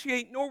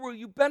appreciate nor will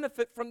you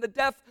benefit from the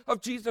death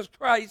of Jesus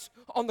Christ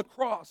on the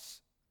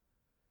cross.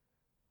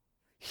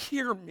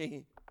 Hear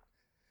me.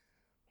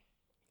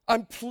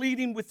 I'm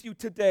pleading with you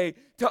today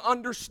to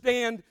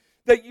understand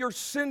that your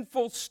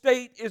sinful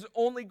state is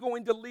only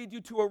going to lead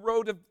you to a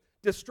road of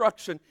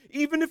destruction.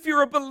 Even if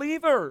you're a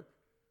believer,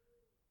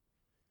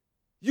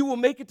 you will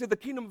make it to the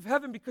kingdom of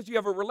heaven because you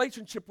have a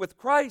relationship with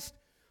Christ.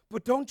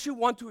 But don't you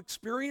want to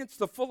experience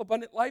the full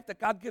abundant life that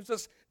God gives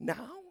us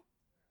now?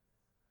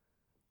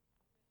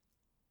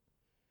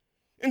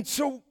 And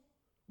so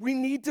we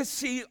need to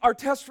see our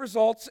test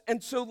results.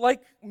 And so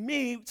like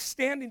me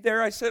standing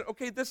there, I said,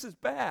 okay, this is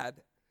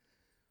bad.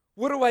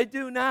 What do I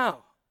do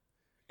now?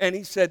 And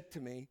he said to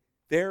me,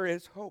 there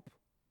is hope.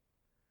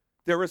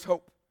 There is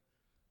hope,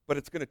 but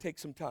it's going to take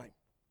some time.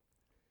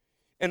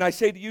 And I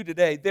say to you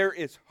today, there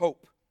is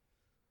hope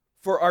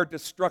for our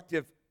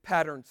destructive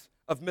patterns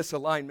of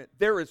misalignment.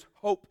 There is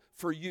hope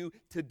for you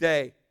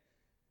today.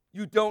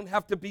 You don't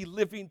have to be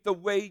living the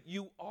way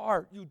you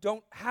are. You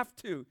don't have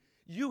to.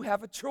 You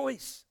have a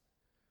choice.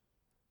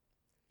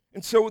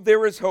 And so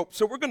there is hope.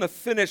 So we're going to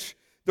finish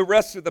the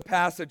rest of the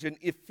passage in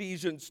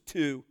Ephesians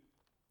 2.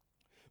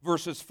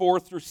 Verses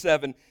 4 through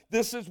 7.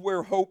 This is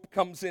where hope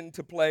comes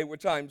into play,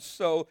 which I'm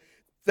so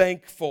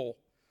thankful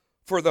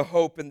for the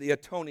hope and the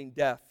atoning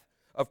death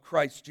of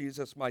Christ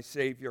Jesus, my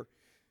Savior,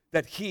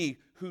 that He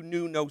who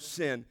knew no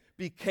sin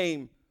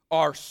became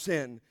our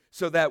sin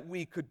so that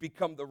we could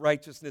become the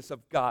righteousness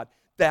of God.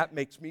 That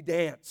makes me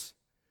dance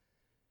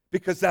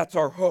because that's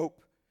our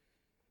hope.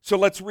 So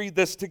let's read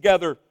this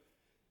together.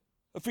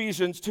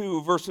 Ephesians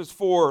 2, verses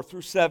 4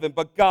 through 7.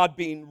 But God,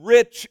 being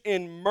rich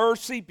in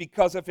mercy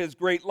because of His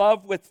great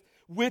love with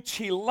which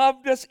He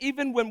loved us,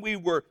 even when we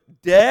were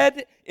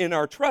dead in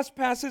our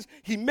trespasses,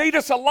 He made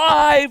us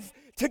alive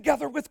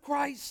together with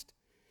Christ.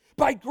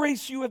 By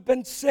grace you have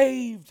been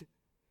saved,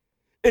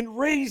 and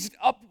raised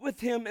up with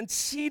Him, and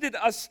seated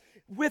us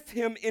with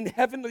Him in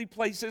heavenly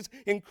places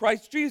in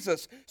Christ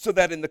Jesus, so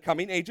that in the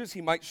coming ages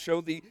He might show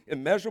the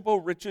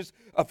immeasurable riches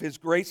of His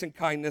grace and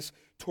kindness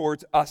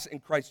towards us in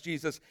Christ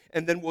Jesus.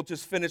 And then we'll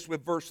just finish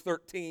with verse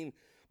 13.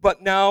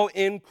 But now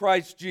in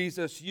Christ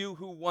Jesus, you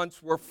who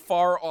once were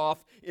far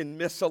off in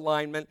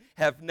misalignment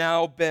have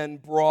now been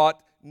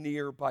brought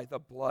near by the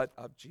blood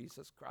of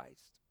Jesus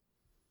Christ.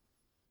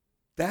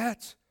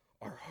 That's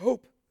our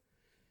hope.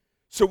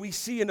 So we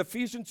see in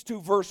Ephesians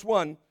 2, verse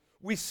 1,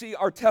 we see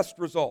our test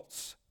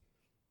results.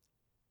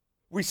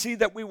 We see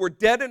that we were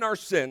dead in our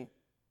sin,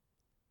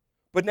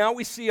 but now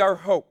we see our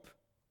hope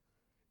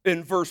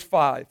in verse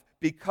 5.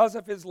 Because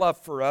of His love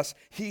for us,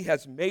 He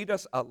has made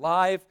us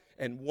alive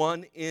and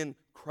one in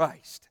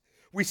Christ.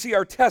 We see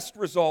our test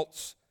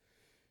results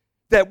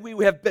that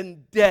we have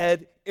been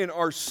dead in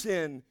our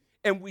sin,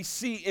 and we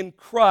see in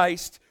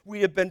Christ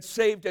we have been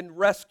saved and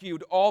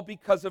rescued, all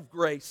because of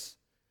grace.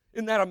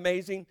 Isn't that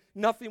amazing?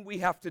 Nothing we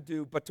have to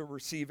do but to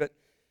receive it.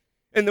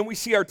 And then we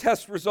see our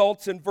test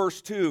results in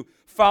verse 2,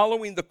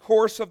 following the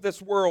course of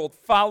this world,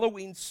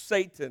 following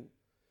Satan.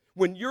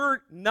 When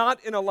you're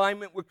not in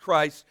alignment with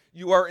Christ,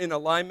 you are in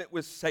alignment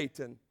with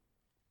Satan.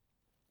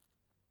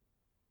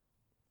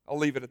 I'll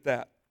leave it at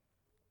that.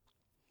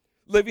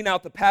 Living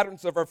out the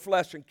patterns of our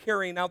flesh and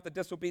carrying out the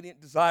disobedient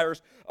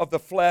desires of the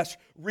flesh,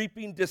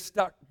 reaping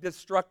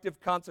destructive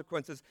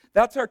consequences.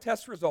 That's our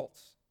test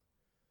results.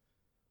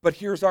 But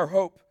here's our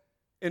hope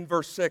in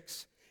verse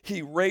 6.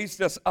 He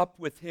raised us up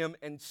with Him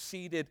and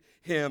seated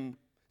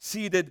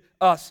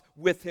us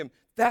with Him.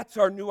 That's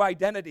our new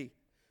identity.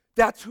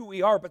 That's who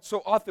we are, but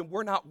so often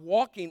we're not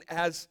walking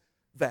as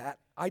that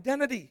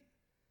identity.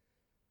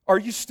 Are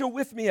you still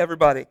with me,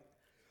 everybody?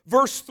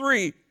 Verse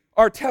 3,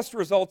 our test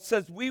result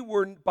says we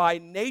were by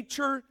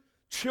nature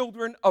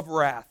children of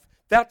wrath.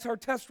 That's our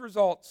test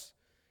results.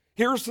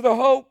 Here's the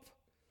hope.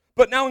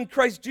 But now in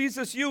Christ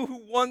Jesus, you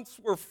who once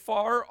were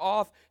far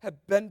off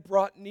have been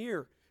brought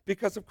near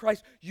because of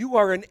Christ. You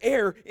are an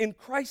heir in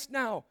Christ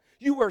now.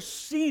 You are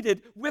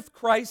seated with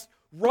Christ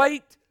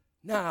right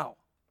now.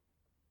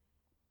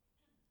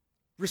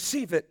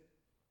 Receive it,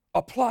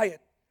 apply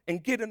it,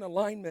 and get in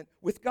alignment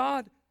with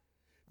God.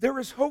 There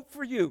is hope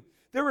for you.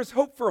 There is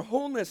hope for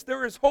wholeness.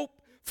 There is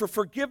hope for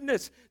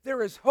forgiveness.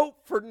 There is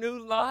hope for new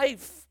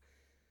life.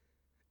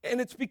 And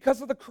it's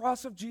because of the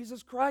cross of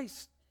Jesus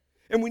Christ.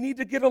 And we need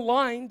to get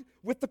aligned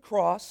with the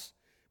cross,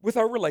 with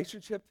our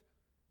relationship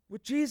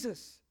with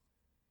Jesus.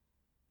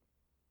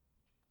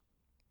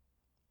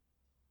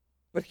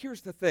 But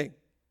here's the thing.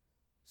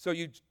 So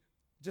you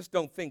just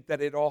don't think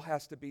that it all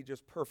has to be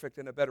just perfect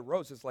and a bed of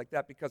roses like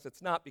that, because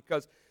it's not,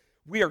 because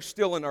we are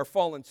still in our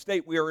fallen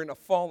state. We are in a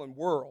fallen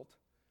world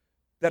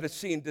that is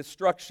seeing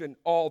destruction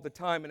all the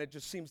time, and it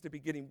just seems to be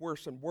getting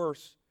worse and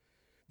worse.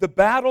 The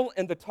battle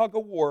and the tug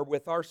of war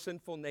with our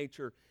sinful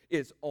nature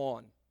is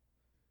on.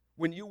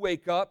 When you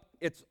wake up,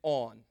 it's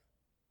on.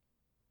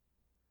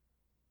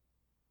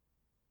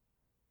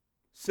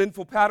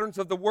 Sinful patterns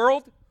of the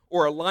world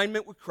or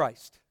alignment with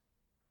Christ.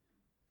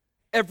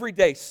 Every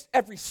day,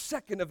 every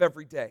second of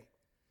every day.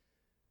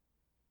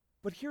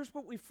 But here's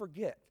what we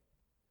forget.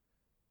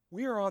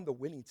 We are on the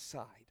winning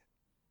side.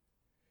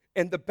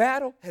 And the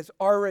battle has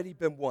already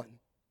been won.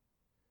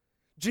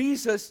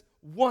 Jesus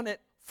won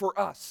it for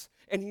us.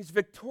 And he's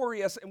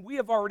victorious, and we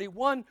have already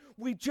won.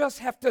 We just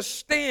have to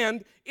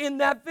stand in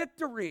that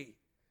victory.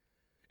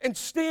 And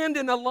stand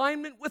in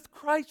alignment with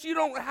Christ. You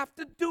don't have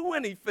to do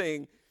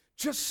anything.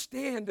 Just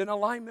stand in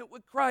alignment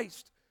with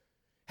Christ.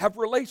 Have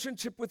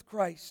relationship with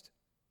Christ.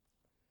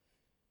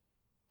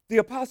 The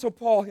Apostle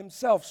Paul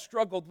himself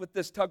struggled with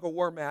this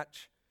tug-of-war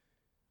match.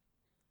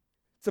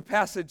 It's a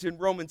passage in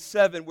Romans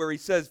 7 where he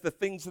says, the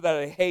things that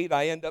I hate,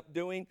 I end up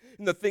doing,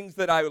 and the things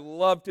that I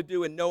love to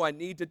do and know I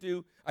need to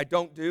do, I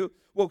don't do.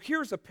 Well,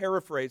 here's a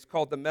paraphrase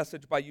called The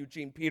Message by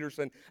Eugene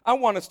Peterson. I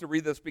want us to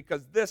read this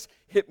because this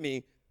hit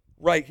me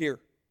right here. It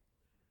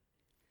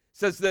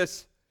says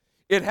this,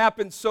 it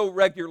happens so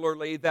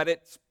regularly that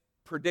it's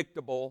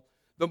predictable.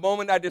 The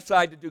moment I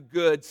decide to do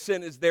good,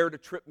 sin is there to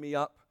trip me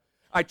up.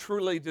 I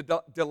truly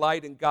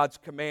delight in God's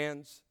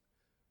commands,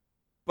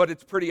 but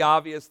it's pretty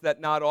obvious that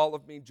not all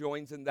of me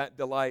joins in that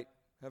delight.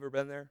 Ever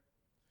been there?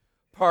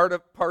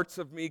 Parts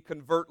of me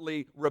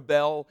covertly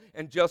rebel,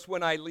 and just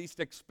when I least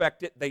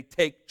expect it, they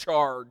take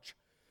charge.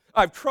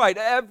 I've tried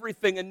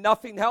everything and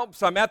nothing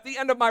helps. I'm at the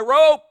end of my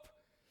rope.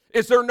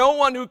 Is there no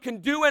one who can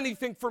do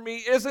anything for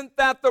me? Isn't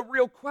that the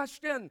real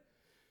question?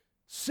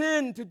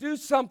 Sin to do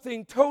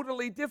something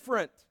totally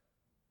different.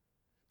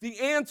 The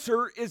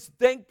answer is,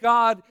 thank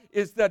God,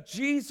 is that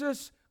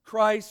Jesus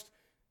Christ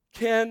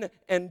can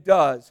and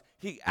does.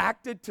 He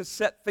acted to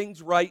set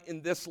things right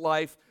in this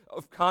life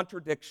of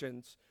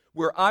contradictions,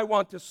 where I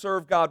want to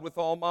serve God with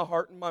all my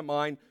heart and my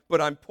mind, but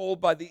I'm pulled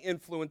by the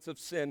influence of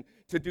sin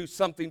to do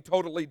something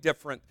totally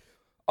different.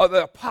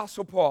 The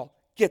Apostle Paul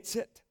gets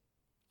it.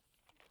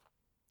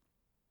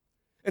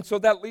 And so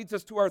that leads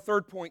us to our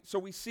third point. So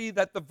we see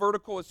that the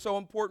vertical is so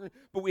important,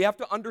 but we have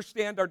to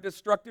understand our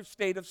destructive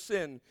state of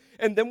sin.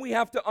 And then we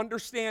have to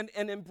understand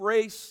and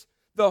embrace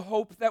the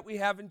hope that we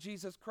have in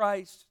Jesus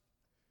Christ.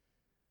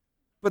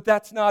 But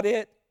that's not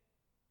it.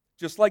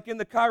 Just like in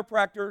the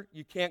chiropractor,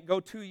 you can't go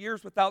 2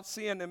 years without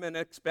seeing him and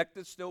expect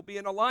to still be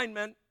in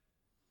alignment.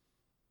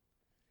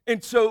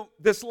 And so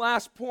this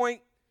last point,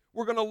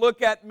 we're going to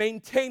look at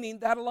maintaining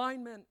that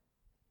alignment.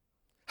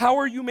 How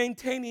are you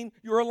maintaining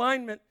your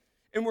alignment?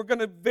 And we're going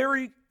to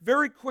very,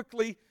 very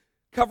quickly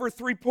cover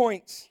 3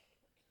 points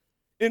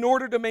in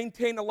order to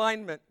maintain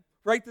alignment.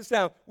 Write this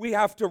down. We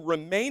have to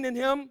remain in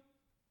him.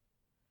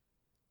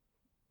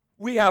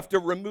 We have to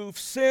remove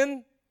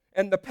sin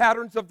and the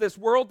patterns of this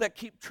world that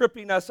keep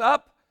tripping us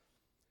up.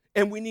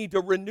 And we need to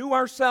renew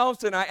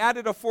ourselves. And I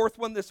added a fourth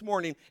one this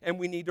morning, and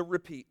we need to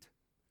repeat.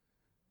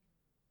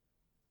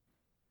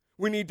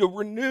 We need to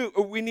renew,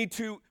 we need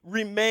to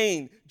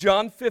remain.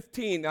 John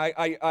 15,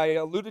 I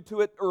alluded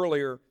to it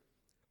earlier.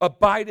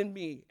 Abide in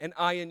me, and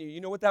I in you. You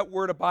know what that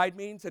word abide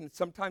means? And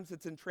sometimes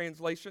it's in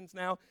translations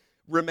now.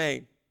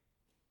 Remain.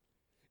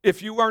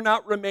 If you are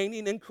not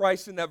remaining in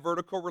Christ in that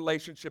vertical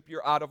relationship,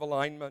 you're out of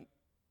alignment.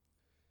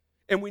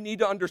 And we need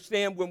to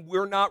understand when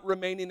we're not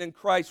remaining in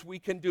Christ, we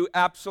can do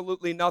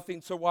absolutely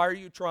nothing. So why are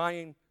you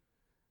trying?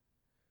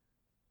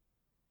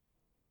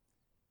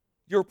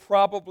 You're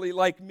probably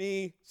like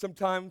me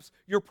sometimes.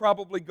 You're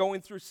probably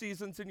going through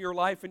seasons in your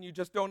life and you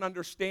just don't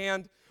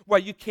understand why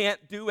you can't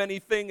do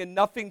anything and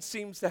nothing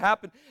seems to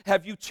happen.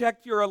 Have you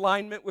checked your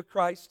alignment with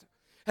Christ?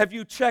 Have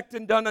you checked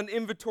and done an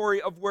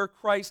inventory of where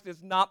Christ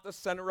is not the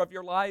center of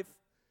your life?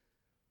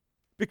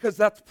 Because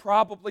that's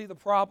probably the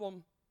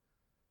problem.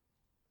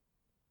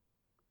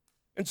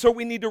 And so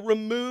we need to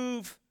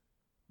remove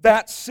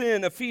that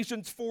sin.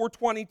 Ephesians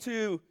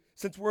 4:22.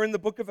 Since we're in the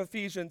book of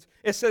Ephesians,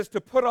 it says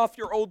to put off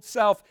your old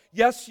self.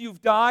 Yes,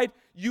 you've died.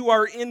 You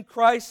are in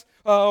Christ.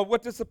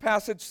 What does the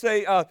passage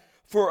say?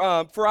 For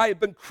I have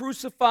been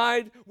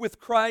crucified with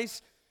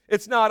Christ.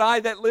 It's not I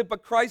that live,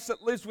 but Christ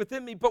that lives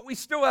within me. But we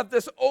still have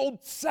this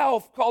old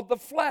self called the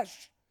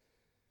flesh.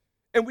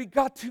 And we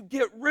got to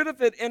get rid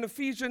of it. And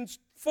Ephesians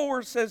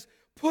 4 says,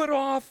 put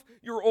off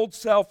your old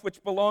self,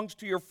 which belongs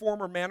to your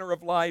former manner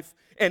of life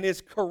and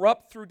is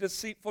corrupt through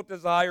deceitful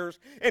desires,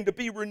 and to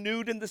be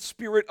renewed in the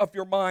spirit of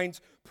your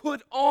minds.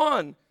 Put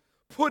on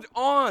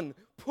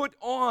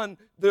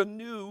the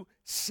new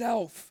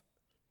self.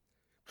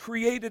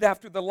 created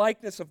after the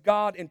likeness of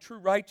God in true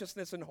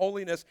righteousness and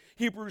holiness.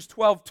 Hebrews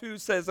 12:2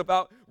 says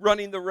about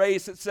running the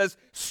race, it says,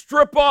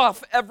 strip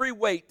off every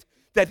weight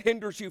that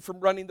hinders you from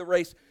running the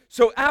race.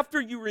 So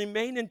after you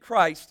remain in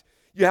Christ,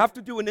 you have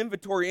to do an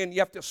inventory and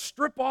you have to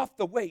strip off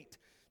the weight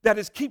that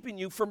is keeping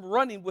you from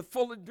running with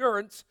full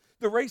endurance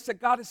the race that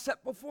God has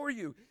set before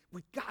you.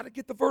 We've got to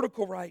get the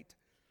vertical right.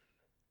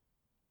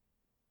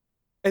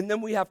 And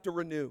then we have to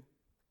renew.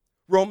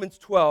 Romans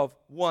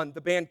 12:1. The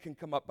band can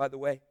come up, by the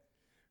way.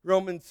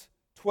 Romans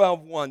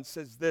 12:1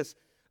 says this,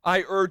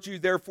 I urge you,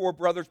 therefore,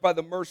 brothers, by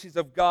the mercies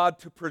of God,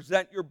 to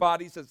present your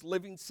bodies as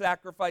living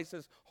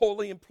sacrifices,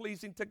 holy and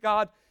pleasing to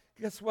God.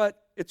 Guess what?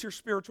 It's your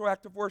spiritual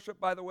act of worship,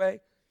 by the way.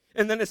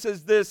 And then it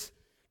says this,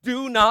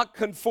 do not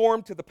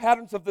conform to the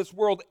patterns of this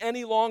world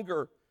any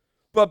longer,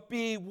 but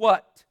be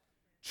what?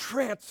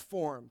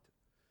 Transformed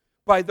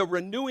by the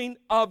renewing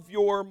of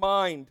your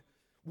mind.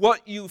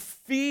 What you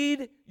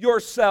feed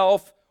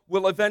yourself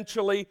will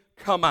eventually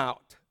come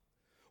out.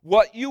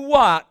 What you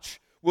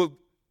watch will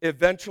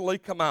eventually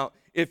come out.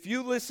 If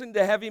you listen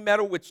to heavy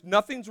metal, which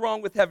nothing's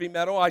wrong with heavy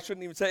metal, I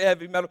shouldn't even say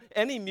heavy metal,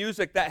 any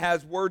music that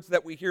has words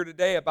that we hear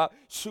today about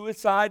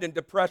suicide and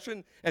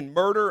depression and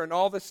murder and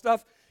all this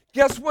stuff,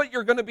 guess what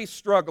you're going to be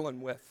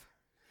struggling with?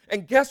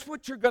 And guess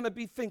what you're going to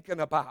be thinking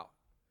about?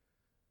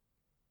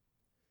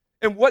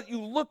 And what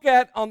you look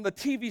at on the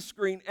TV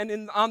screen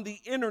and on the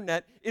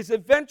internet is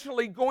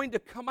eventually going to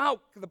come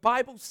out. The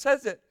Bible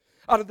says it.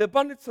 Out of the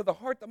abundance of the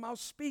heart, the mouth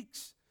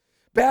speaks.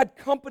 Bad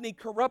company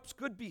corrupts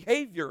good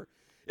behavior.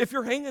 If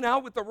you're hanging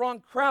out with the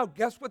wrong crowd,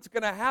 guess what's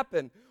going to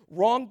happen?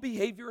 Wrong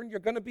behavior, and you're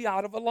going to be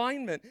out of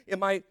alignment.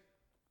 Am I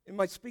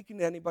speaking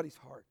to anybody's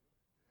heart?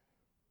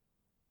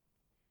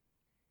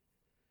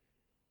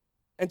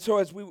 And so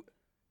as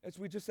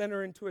we just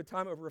enter into a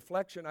time of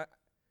reflection,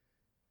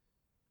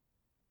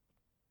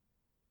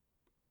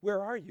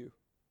 where are you?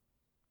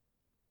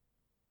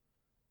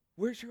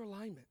 Where's your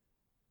alignment?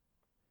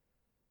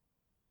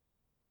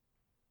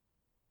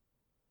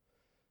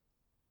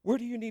 Where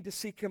do you need to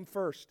seek Him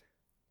first?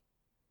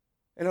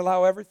 And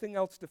allow everything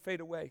else to fade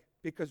away,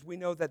 because we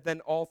know that then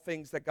all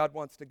things that God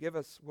wants to give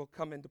us will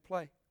come into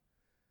play.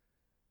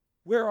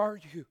 Where are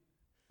you?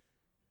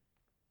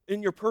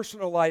 In your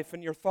personal life,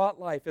 in your thought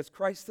life, is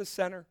Christ the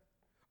center?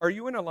 Are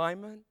you in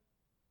alignment?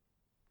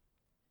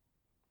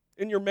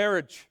 In your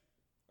marriage,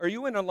 are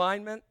you in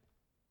alignment?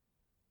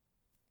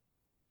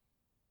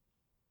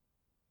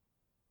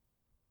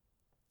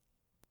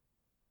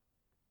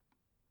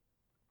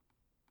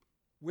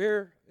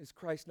 Where is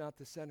Christ not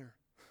the center?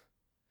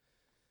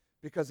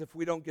 Because if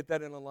we don't get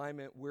that in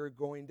alignment, we're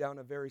going down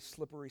a very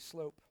slippery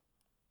slope.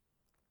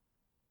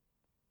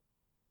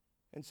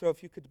 And so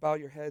if you could bow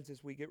your heads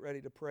as we get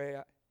ready to pray,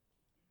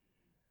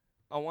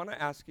 I want to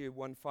ask you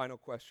one final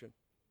question.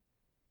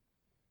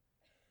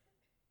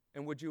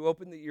 And would you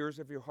open the ears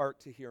of your heart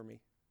to hear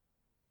me?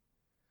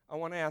 I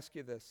want to ask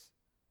you this.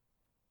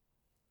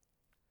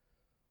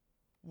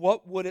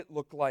 What would it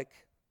look like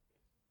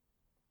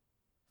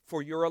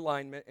for your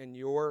alignment in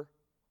your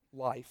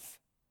life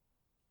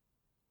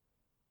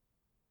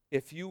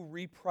if you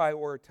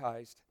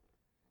reprioritized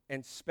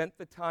and spent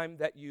the time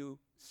that you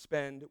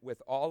spend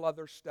with all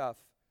other stuff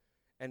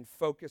and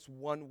focus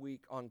 1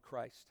 week on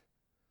Christ,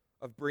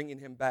 of bringing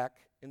Him back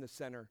in the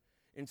center,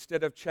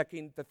 instead of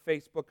checking the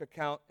Facebook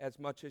account as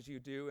much as you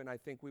do? And I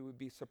think we would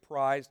be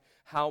surprised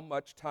how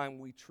much time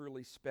we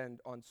truly spend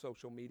on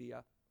social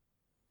media.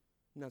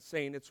 I'm not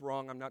saying it's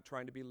wrong. I'm not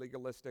trying to be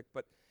legalistic,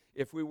 but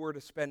if we were to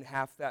spend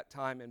half that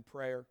time in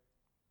prayer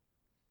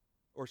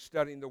or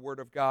studying the Word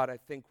of God, I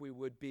think we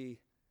would be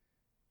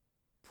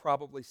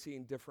probably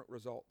seeing different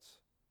results.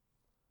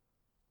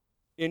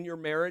 In your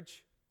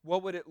marriage,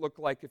 what would it look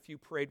like if you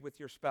prayed with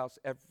your spouse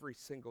every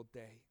single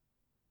day?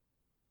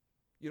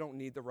 You don't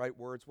need the right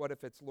words. What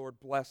if it's, Lord,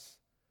 bless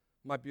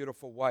my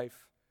beautiful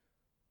wife,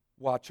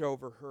 watch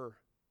over her,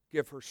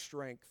 give her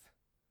strength.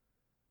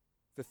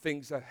 The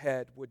things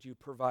ahead, would you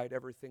provide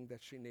everything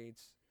that she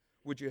needs?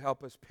 Would you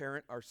help us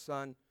parent our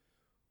son?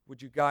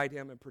 Would you guide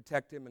him and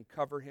protect him and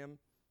cover him?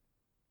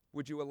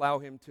 Would you allow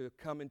him to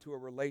come into a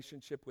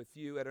relationship with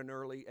you at an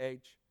early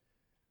age?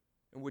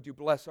 And would you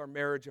bless our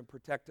marriage and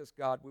protect us,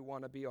 God? We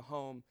want to be a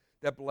home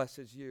that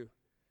blesses you.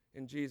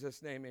 In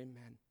Jesus' name,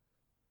 amen.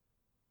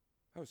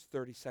 That was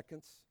 30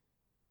 seconds,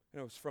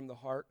 and it was from the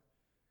heart.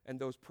 And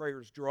those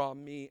prayers draw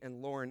me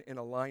and Lauren in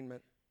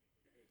alignment.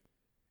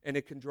 And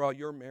it can draw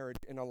your marriage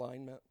in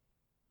alignment.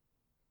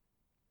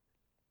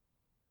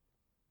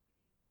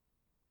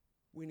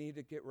 We need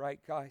to get right,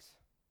 guys.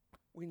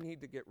 We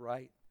need to get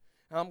right.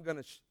 I'm going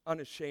to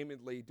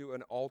unashamedly do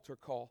an altar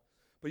call,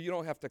 but you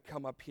don't have to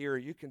come up here.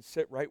 You can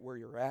sit right where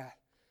you're at.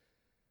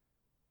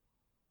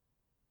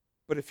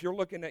 But if you're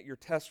looking at your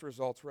test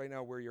results right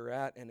now where you're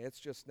at and it's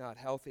just not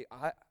healthy,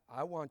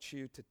 I want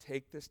you to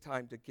take this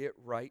time to get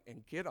right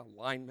and get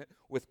alignment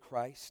with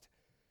Christ.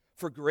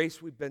 For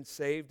grace we've been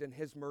saved, and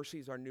His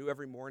mercies are new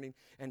every morning,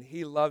 and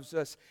He loves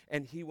us,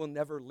 and He will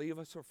never leave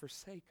us or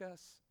forsake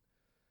us.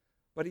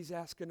 But He's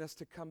asking us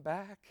to come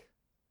back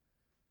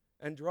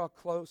and draw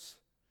close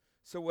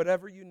So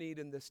whatever you need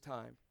in this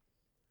time,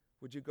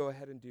 would you go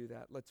ahead and do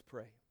that? Let's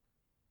pray.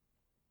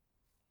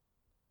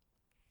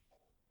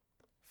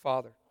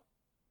 Father,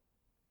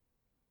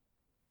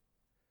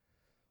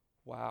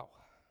 wow,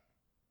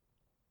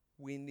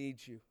 we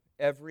need you.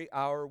 Every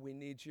hour we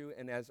need you,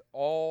 and as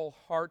all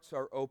hearts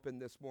are open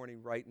this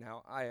morning right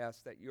now, I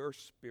ask that your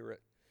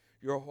Spirit,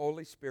 your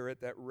Holy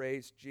Spirit that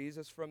raised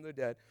Jesus from the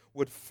dead,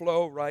 would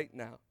flow right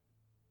now,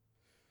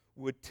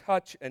 would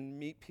touch and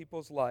meet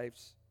people's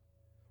lives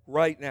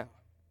right now.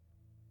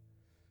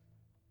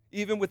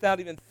 Even without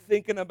even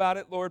thinking about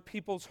it, Lord,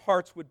 people's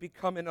hearts would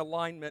become in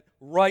alignment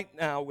right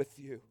now with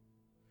you.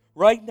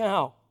 Right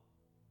now.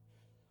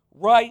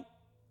 Right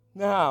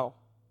now.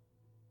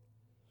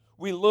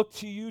 We look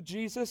to you,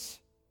 Jesus,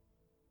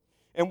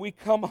 and we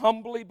come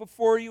humbly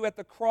before you at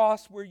the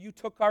cross where you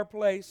took our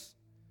place.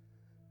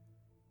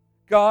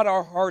 God,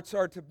 our hearts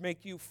are to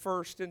make you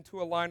first and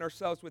to align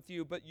ourselves with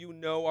you, but you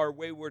know our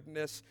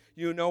waywardness,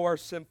 you know our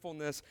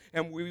sinfulness,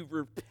 and we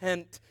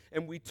repent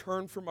and we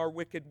turn from our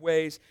wicked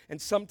ways.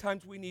 And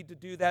sometimes we need to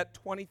do that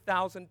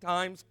 20,000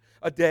 times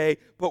a day,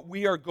 but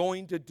we are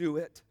going to do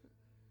it.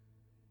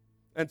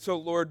 And so,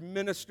 Lord,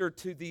 minister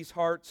to these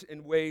hearts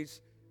in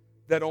ways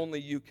that only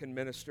you can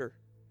minister.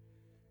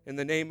 In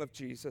the name of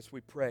Jesus,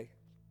 we pray.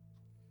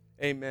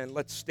 Amen.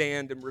 Let's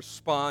stand and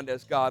respond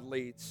as God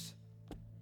leads.